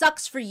 That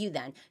sucks for you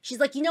then. She's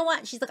like, you know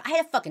what? She's like, I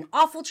had a fucking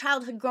awful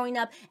childhood growing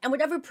up, and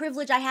whatever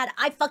privilege I had,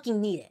 I fucking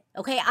need it.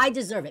 Okay? I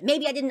deserve it.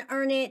 Maybe I didn't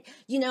earn it,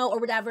 or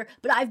whatever,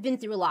 but I've been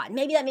through a lot.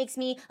 Maybe that makes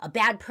me a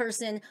bad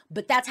person,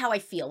 but that's how I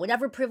feel.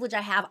 Whatever privilege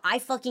I have, I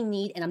fucking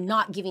need, and I'm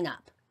not giving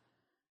up.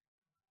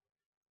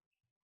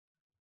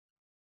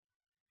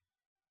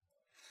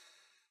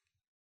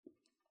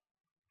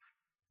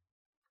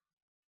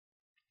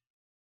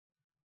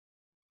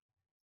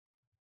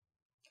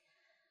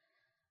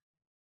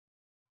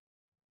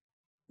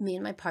 Me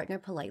and my partner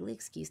politely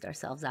excused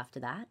ourselves after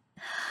that.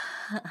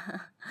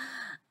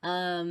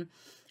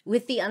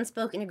 With the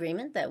unspoken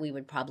agreement that we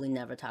would probably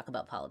never talk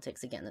about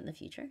politics again in the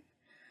future.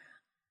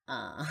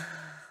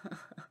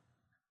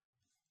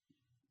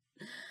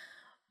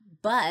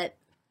 But,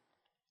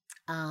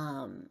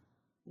 I'll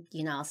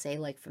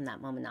say from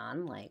that moment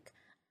on,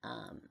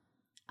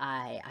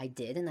 I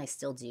did and I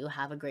still do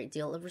have a great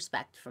deal of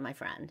respect for my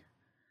friend.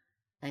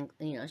 And,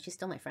 she's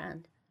still my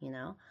friend,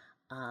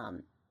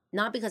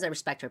 not because I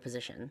respect her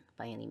position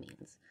by any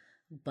means,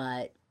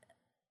 but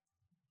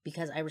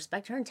because I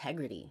respect her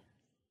integrity.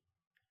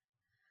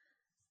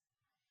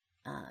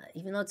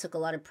 Even though it took a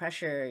lot of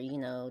pressure,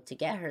 to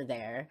get her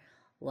there,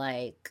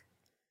 it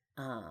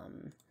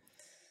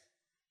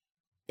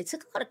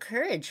took a lot of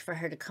courage for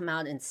her to come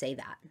out and say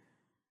that.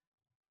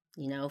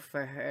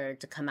 For her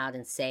to come out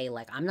and say,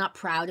 I'm not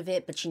proud of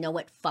it, but you know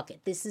what? Fuck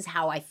it. This is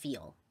how I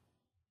feel.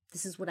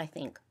 This is what I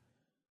think.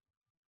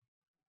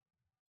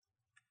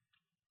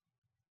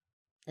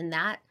 And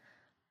that,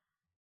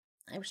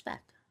 I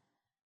respect.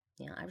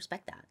 I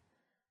respect that.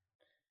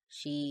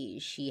 She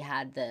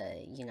had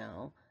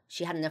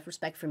she had enough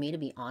respect for me to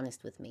be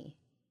honest with me.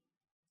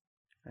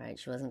 Right?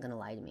 She wasn't going to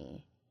lie to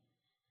me.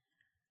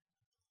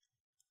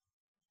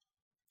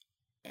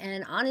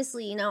 And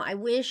honestly, I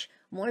wish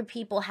more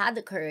people had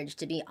the courage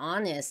to be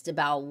honest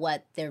about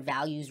what their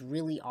values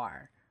really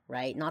are,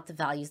 right? Not the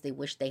values they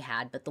wish they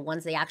had, but the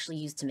ones they actually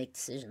use to make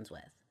decisions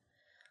with.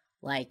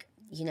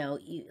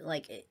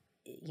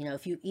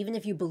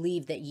 If you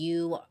believe that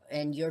you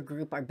and your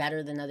group are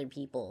better than other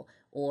people,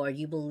 or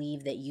you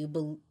believe that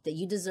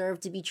you deserve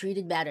to be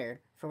treated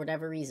better for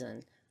whatever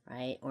reason,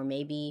 right? Or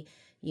maybe,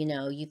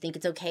 you think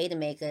it's okay to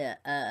make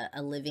a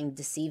living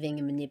deceiving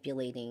and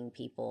manipulating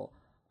people.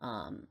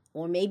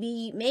 Or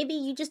maybe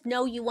you just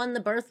know you won the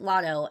birth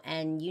lotto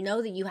and you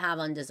know that you have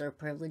undeserved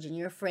privilege and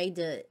you're afraid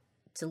to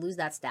lose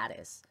that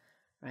status,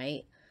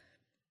 right?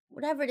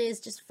 Whatever it is,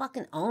 just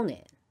fucking own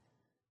it.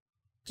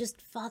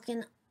 Just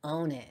fucking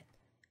own it.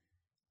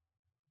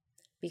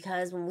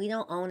 Because when we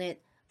don't own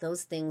it,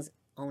 those things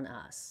own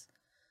us.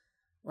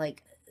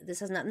 This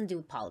has nothing to do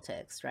with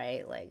politics,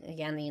 right?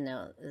 Again,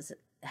 this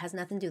has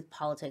nothing to do with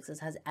politics. This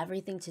has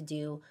everything to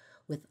do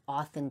with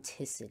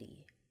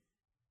authenticity.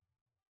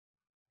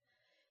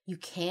 You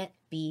can't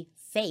be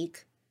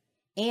fake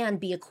and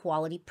be a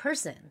quality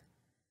person.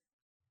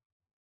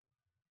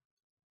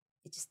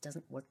 It just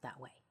doesn't work that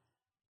way.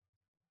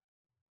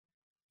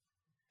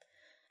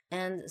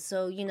 And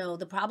so,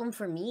 the problem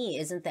for me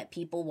isn't that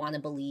people want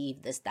to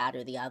believe this, that,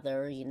 or the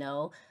other,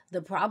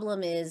 The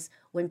problem is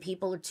when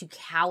people are too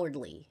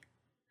cowardly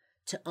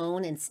to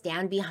own and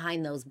stand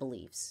behind those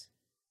beliefs.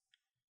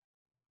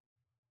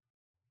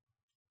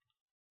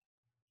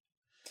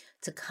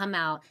 To come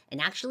out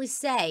and actually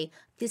say,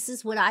 this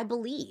is what I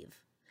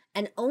believe,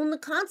 and own the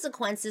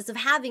consequences of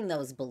having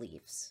those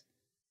beliefs.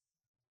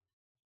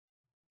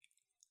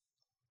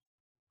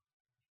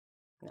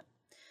 No.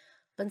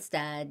 But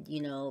instead,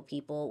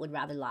 people would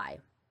rather lie,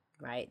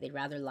 right? They'd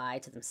rather lie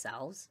to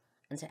themselves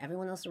and to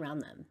everyone else around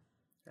them,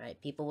 right?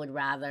 People would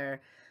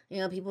rather, You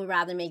know, people would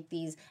rather make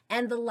these,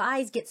 and the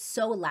lies get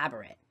so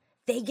elaborate.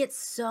 They get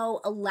so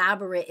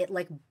elaborate, it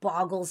like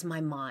boggles my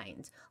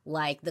mind.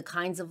 Like the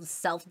kinds of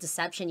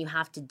self-deception you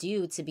have to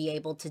do to be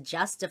able to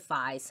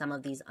justify some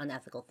of these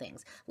unethical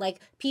things. Like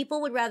people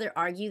would rather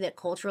argue that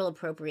cultural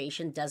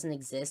appropriation doesn't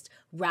exist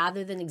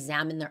rather than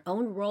examine their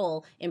own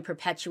role in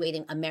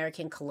perpetuating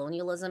American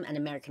colonialism and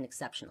American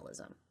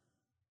exceptionalism.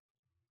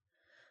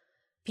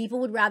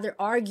 People would rather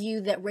argue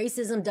that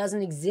racism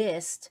doesn't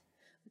exist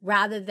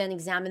rather than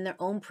examine their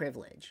own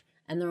privilege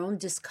and their own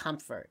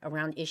discomfort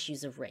around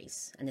issues of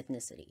race and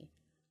ethnicity.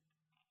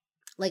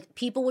 Like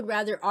people would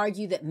rather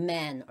argue that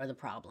men are the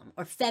problem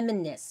or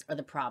feminists are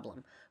the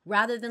problem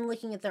rather than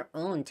looking at their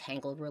own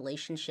tangled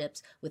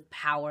relationships with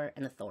power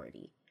and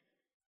authority.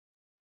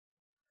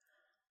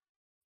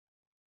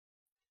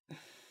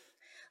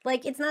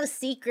 Like it's not a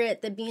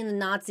secret that being a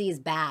Nazi is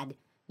bad.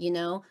 You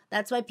know,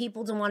 that's why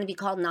people don't want to be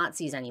called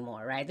Nazis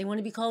anymore, right? They want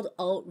to be called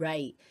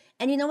alt-right.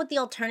 And you know what the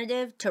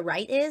alternative to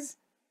right is?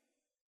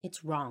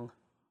 It's wrong.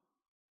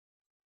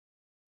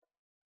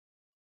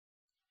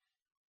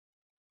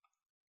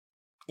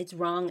 It's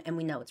wrong, and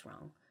we know it's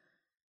wrong.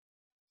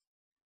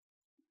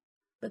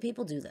 But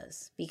people do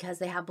this because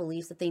they have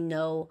beliefs that they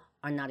know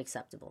are not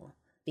acceptable,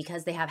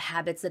 because they have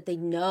habits that they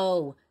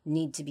know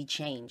need to be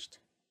changed.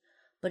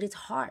 But it's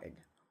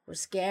hard. We're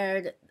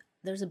scared.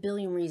 There's a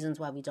billion reasons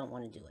why we don't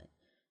want to do it,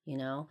 you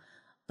know?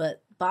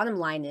 But bottom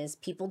line is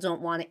people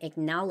don't want to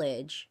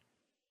acknowledge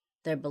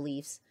their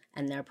beliefs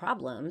and their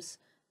problems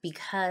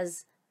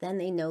because then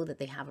they know that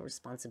they have a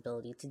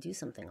responsibility to do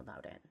something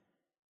about it.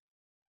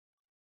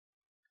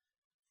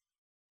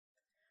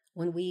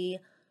 When we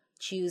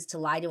choose to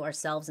lie to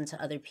ourselves and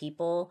to other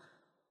people,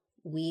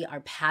 we are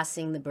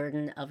passing the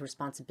burden of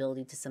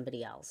responsibility to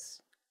somebody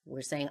else.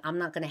 We're saying, I'm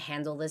not going to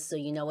handle this, so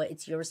you know what?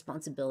 It's your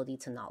responsibility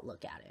to not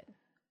look at it.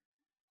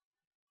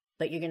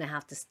 But you're going to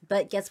have to,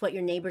 but guess what?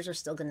 Your neighbors are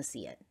still going to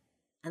see it,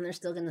 and they're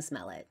still going to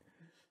smell it.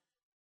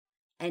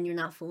 And you're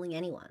not fooling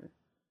anyone.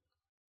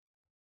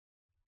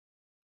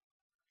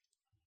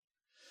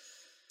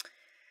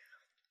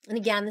 And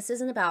again, this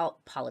isn't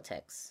about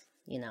politics.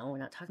 You know, we're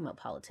not talking about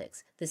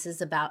politics. This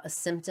is about a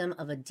symptom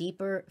of a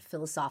deeper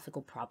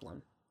philosophical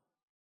problem.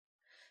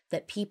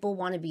 That people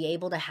want to be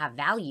able to have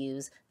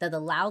values that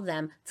allow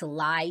them to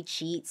lie,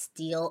 cheat,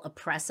 steal,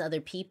 oppress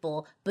other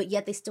people, but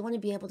yet they still want to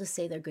be able to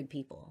say they're good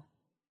people.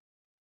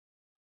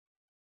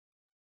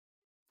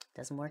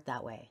 Doesn't work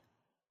that way.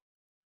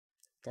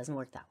 Doesn't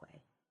work that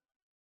way.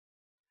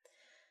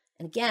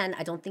 And again,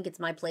 I don't think it's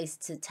my place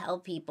to tell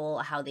people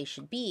how they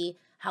should be.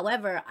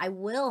 However, I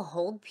will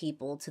hold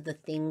people to the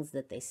things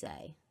that they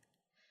say.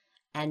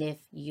 And if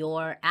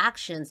your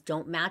actions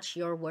don't match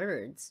your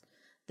words,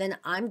 then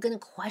I'm going to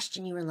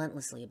question you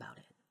relentlessly about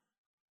it.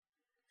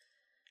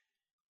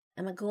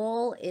 And my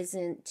goal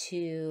isn't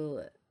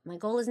to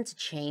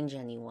change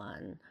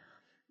anyone.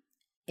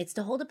 It's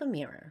to hold up a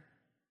mirror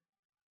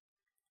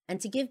and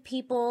to give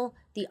people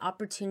the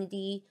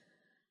opportunity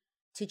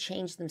to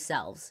change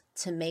themselves,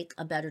 to make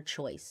a better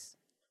choice,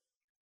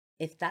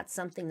 if that's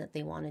something that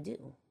they want to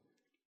do.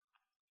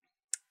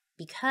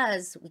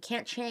 Because we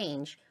can't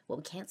change what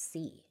we can't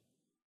see.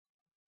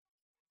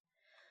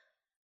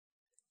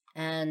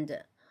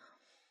 And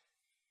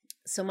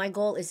so my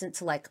goal isn't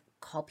to like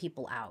call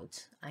people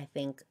out. I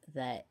think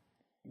that,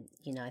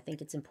 you know, I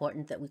think it's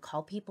important that we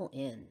call people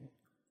in,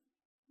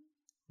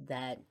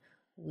 that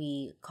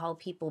we call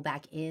people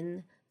back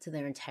in to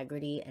their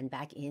integrity and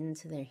back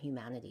into their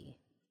humanity.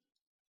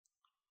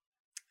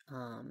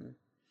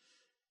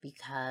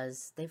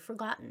 Because they've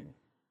forgotten,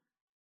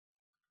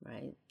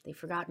 right? They've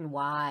forgotten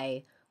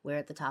why we're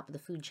at the top of the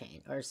food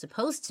chain, or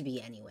supposed to be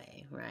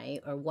anyway, right?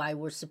 Or why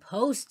we're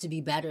supposed to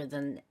be better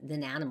than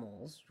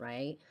animals,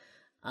 right?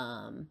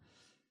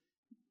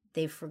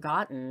 They've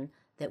forgotten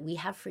that we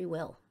have free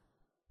will.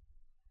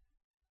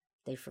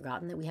 They've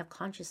forgotten that we have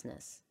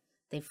consciousness.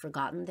 They've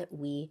forgotten that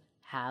we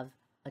have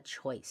a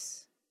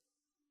choice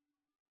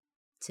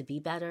to be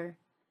better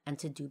and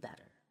to do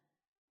better.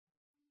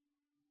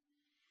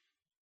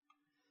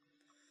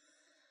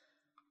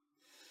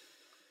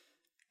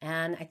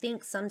 And I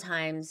think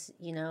sometimes,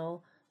 you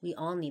know, we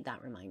all need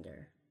that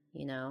reminder,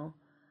 you know?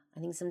 I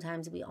think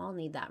sometimes we all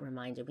need that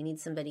reminder. We need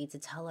somebody to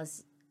tell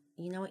us,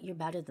 you know what, you're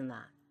better than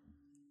that.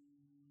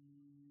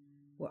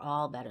 We're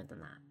all better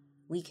than that.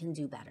 We can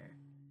do better.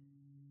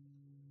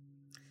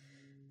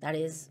 That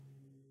is,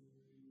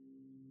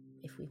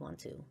 if we want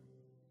to.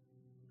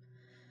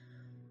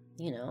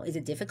 You know, is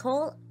it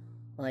difficult?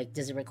 Like,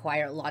 does it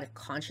require a lot of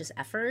conscious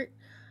effort?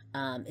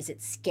 Is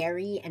it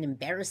scary and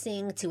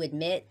embarrassing to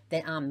admit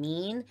that I'm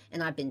mean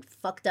and I've been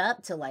fucked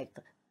up to like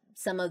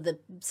some of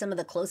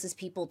the closest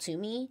people to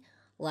me,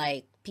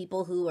 like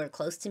people who are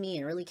close to me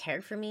and really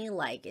cared for me?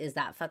 Like, is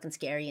that fucking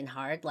scary and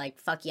hard?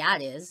 Like, fuck yeah,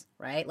 it is,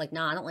 right? Like,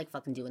 no, I don't like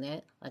fucking doing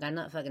it. Like, I'm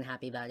not fucking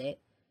happy about it.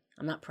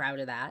 I'm not proud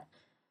of that,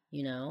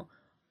 you know?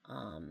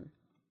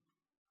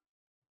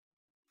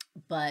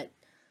 But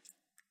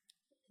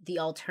the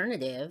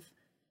alternative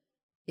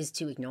is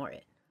to ignore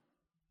it.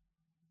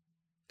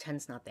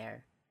 Pretend's not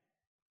there,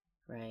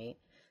 right?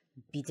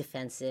 be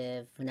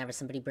defensive whenever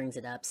somebody brings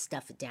it up,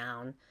 stuff it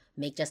down,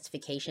 make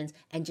justifications,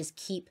 and just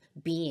keep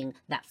being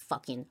that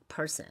fucking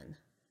person.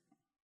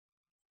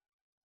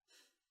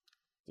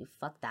 Dude,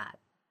 fuck that.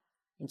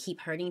 And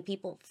keep hurting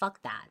people,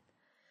 fuck that.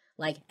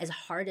 Like, as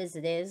hard as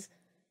it is,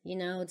 you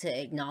know,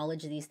 to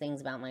acknowledge these things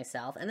about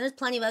myself, and there's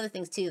plenty of other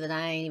things too that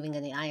I ain't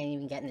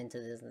even getting into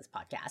this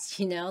podcast,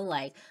 you know,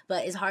 like,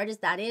 but as hard as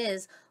that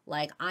is,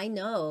 like, I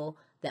know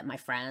that my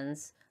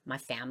friends, my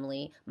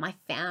family, my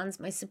fans,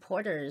 my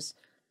supporters,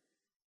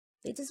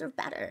 they deserve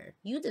better.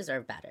 You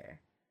deserve better.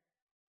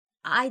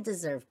 I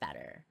deserve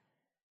better.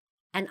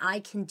 And I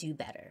can do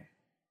better.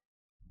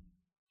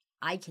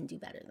 I can do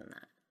better than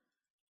that.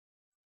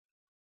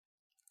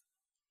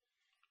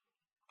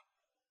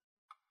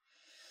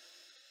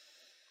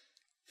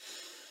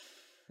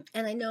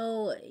 And I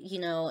know, you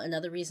know,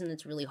 another reason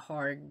it's really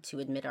hard to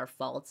admit our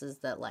faults is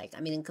that, like,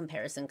 I mean, in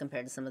comparison,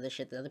 compared to some of the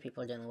shit that other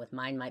people are dealing with,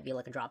 mine might be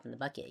like a drop in the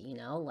bucket, you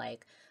know,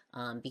 like,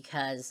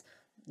 because,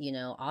 you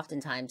know,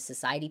 oftentimes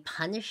society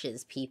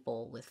punishes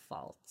people with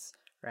faults,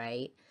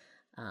 right?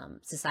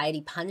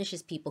 Society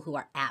punishes people who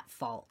are at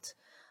fault.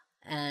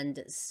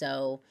 And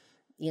so,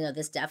 you know,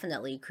 this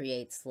definitely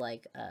creates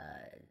like,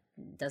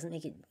 doesn't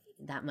make it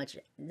that much,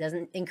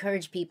 doesn't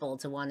encourage people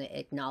to want to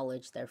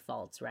acknowledge their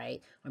faults,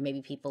 right? Or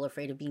maybe people are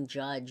afraid of being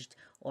judged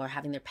or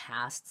having their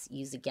pasts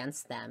used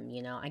against them.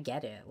 You know, I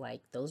get it.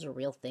 Like, those are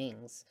real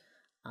things.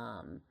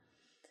 But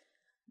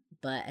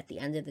at the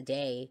end of the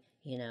day,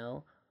 you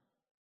know,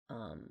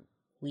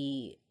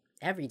 we,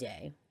 every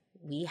day,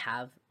 we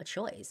have a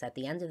choice. At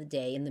the end of the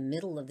day, in the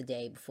middle of the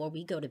day, before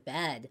we go to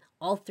bed,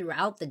 all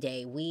throughout the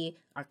day, we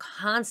are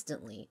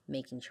constantly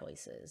making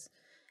choices.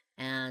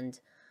 And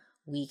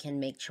we can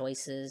make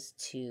choices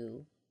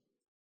to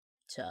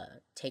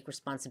take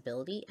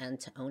responsibility and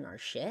to own our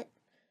shit.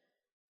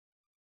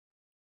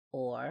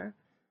 Or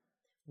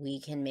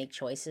we can make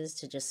choices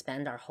to just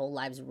spend our whole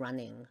lives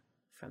running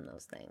from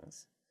those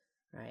things,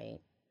 right?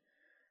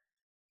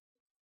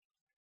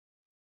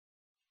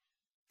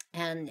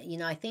 And, you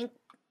know, I think,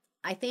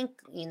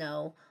 you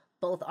know,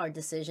 both our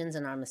decisions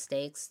and our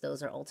mistakes,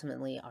 those are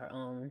ultimately our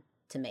own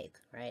to make,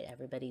 right?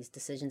 Everybody's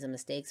decisions and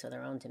mistakes are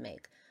their own to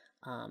make.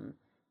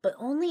 But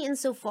only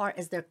insofar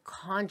as they're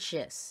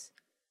conscious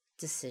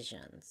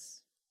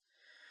decisions.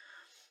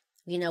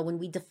 You know, when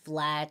we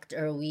deflect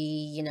or we,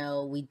 you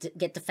know, we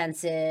get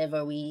defensive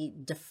or we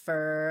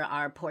defer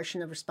our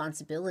portion of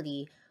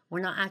responsibility, we're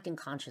not acting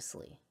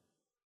consciously.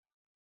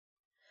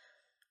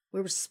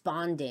 We're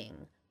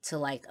responding to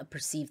like a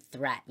perceived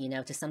threat, you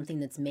know, to something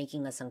that's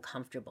making us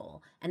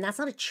uncomfortable. And that's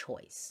not a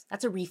choice.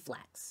 That's a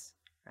reflex,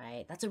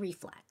 right? That's a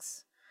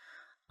reflex.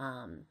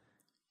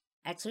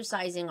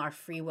 Exercising our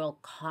free will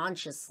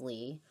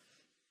consciously,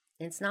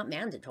 it's not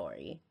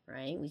mandatory,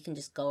 right? We can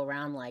just go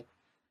around like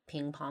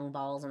ping pong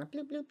balls on a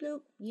bloop, bloop, bloop,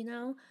 you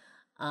know?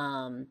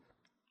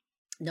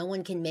 No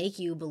one can make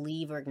you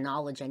believe or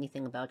acknowledge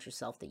anything about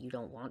yourself that you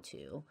don't want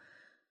to.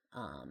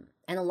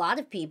 And a lot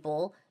of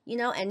people, you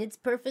know, and it's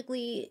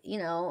perfectly, you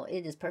know,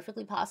 it is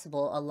perfectly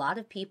possible. A lot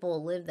of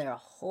people live their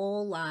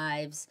whole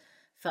lives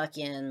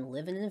fucking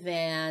living in a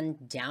van,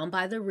 down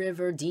by the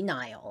river,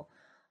 denial.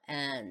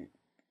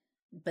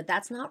 But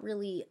that's not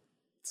really,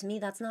 to me,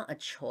 that's not a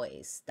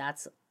choice.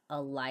 That's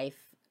a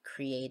life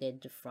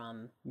created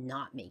from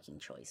not making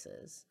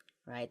choices,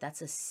 right?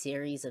 That's a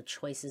series of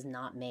choices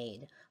not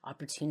made,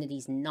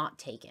 opportunities not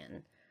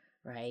taken,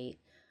 right?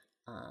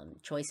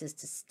 Choices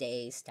to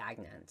stay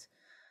stagnant.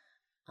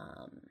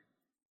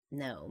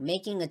 No,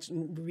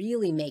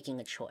 really making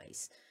a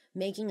choice.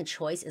 Making a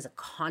choice is a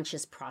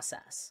conscious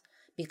process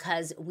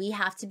because we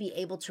have to be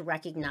able to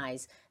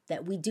recognize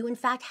that we do in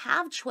fact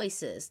have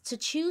choices to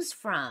choose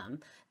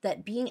from,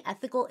 that being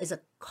ethical is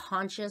a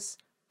conscious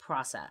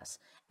process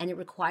and it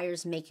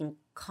requires making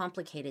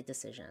complicated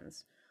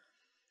decisions.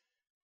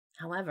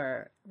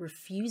 However,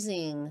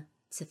 refusing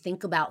to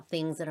think about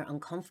things that are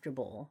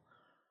uncomfortable,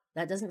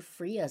 that doesn't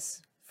free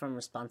us from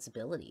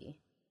responsibility.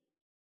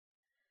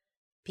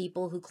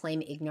 People who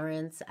claim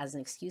ignorance as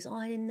an excuse, oh,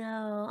 I didn't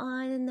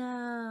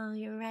know,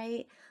 you're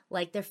right.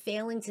 Like, they're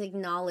failing to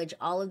acknowledge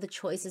all of the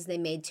choices they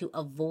made to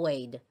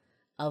avoid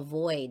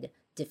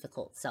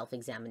difficult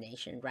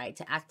self-examination, right?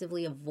 To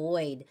actively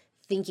avoid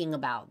thinking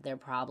about their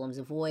problems,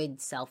 avoid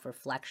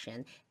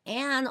self-reflection,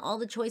 and all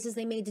the choices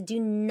they made to do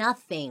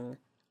nothing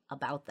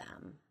about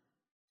them.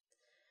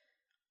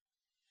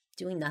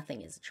 Doing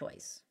nothing is a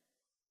choice.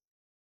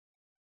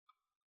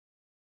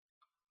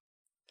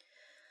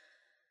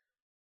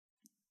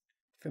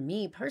 For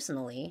me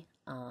personally,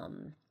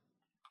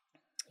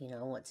 you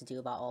know, what to do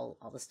about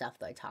all the stuff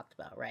that I talked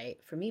about, right?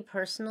 For me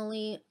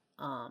personally,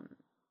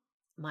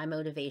 my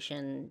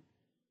motivation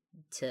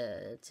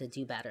to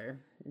do better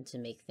and to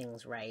make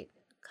things right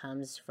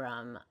comes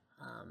from,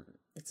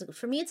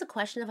 for me, it's a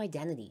question of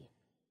identity.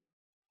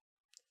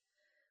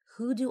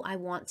 Who do I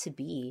want to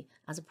be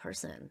as a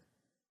person?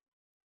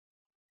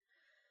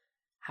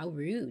 How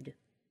rude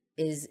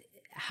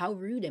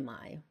am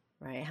I,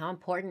 right? How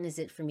important is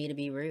it for me to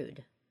be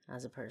rude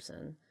as a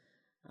person?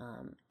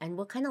 And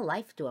what kind of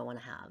life do I want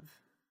to have?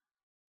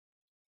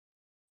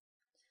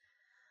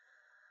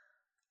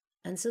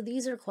 And so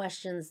these are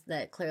questions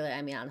that clearly,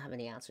 I mean, I don't have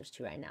any answers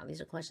to right now.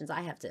 These are questions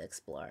I have to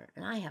explore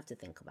and I have to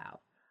think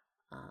about,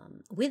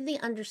 with the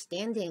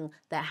understanding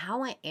that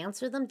how I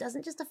answer them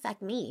doesn't just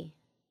affect me.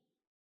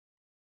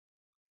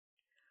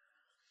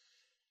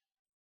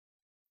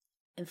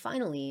 And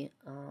finally,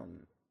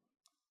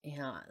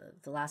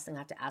 the last thing I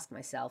have to ask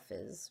myself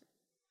is,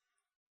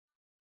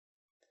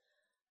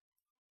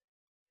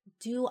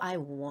 do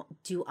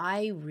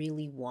I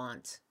really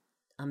want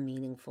a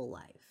meaningful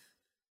life?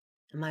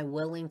 Am I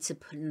willing to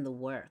put in the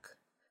work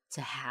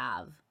to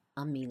have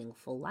a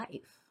meaningful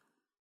life?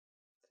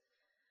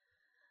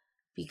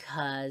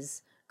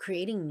 Because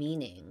creating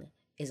meaning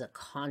is a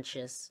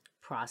conscious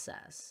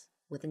process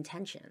with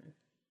intention.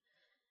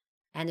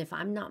 And if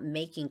I'm not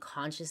making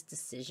conscious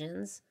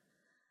decisions,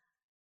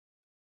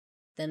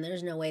 then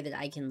there's no way that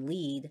I can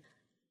lead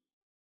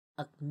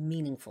a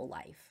meaningful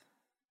life.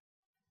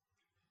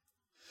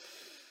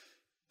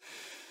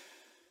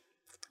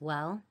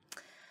 Well,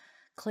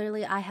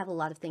 clearly I have a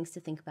lot of things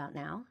to think about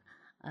now.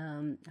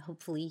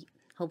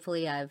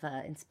 Hopefully I've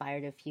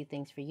inspired a few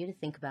things for you to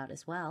think about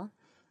as well.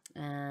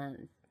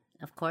 And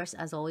of course,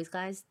 as always,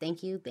 guys,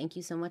 thank you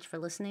so much for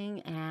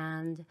listening.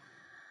 And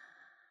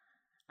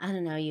I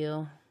don't know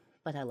you,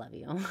 but I love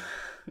you.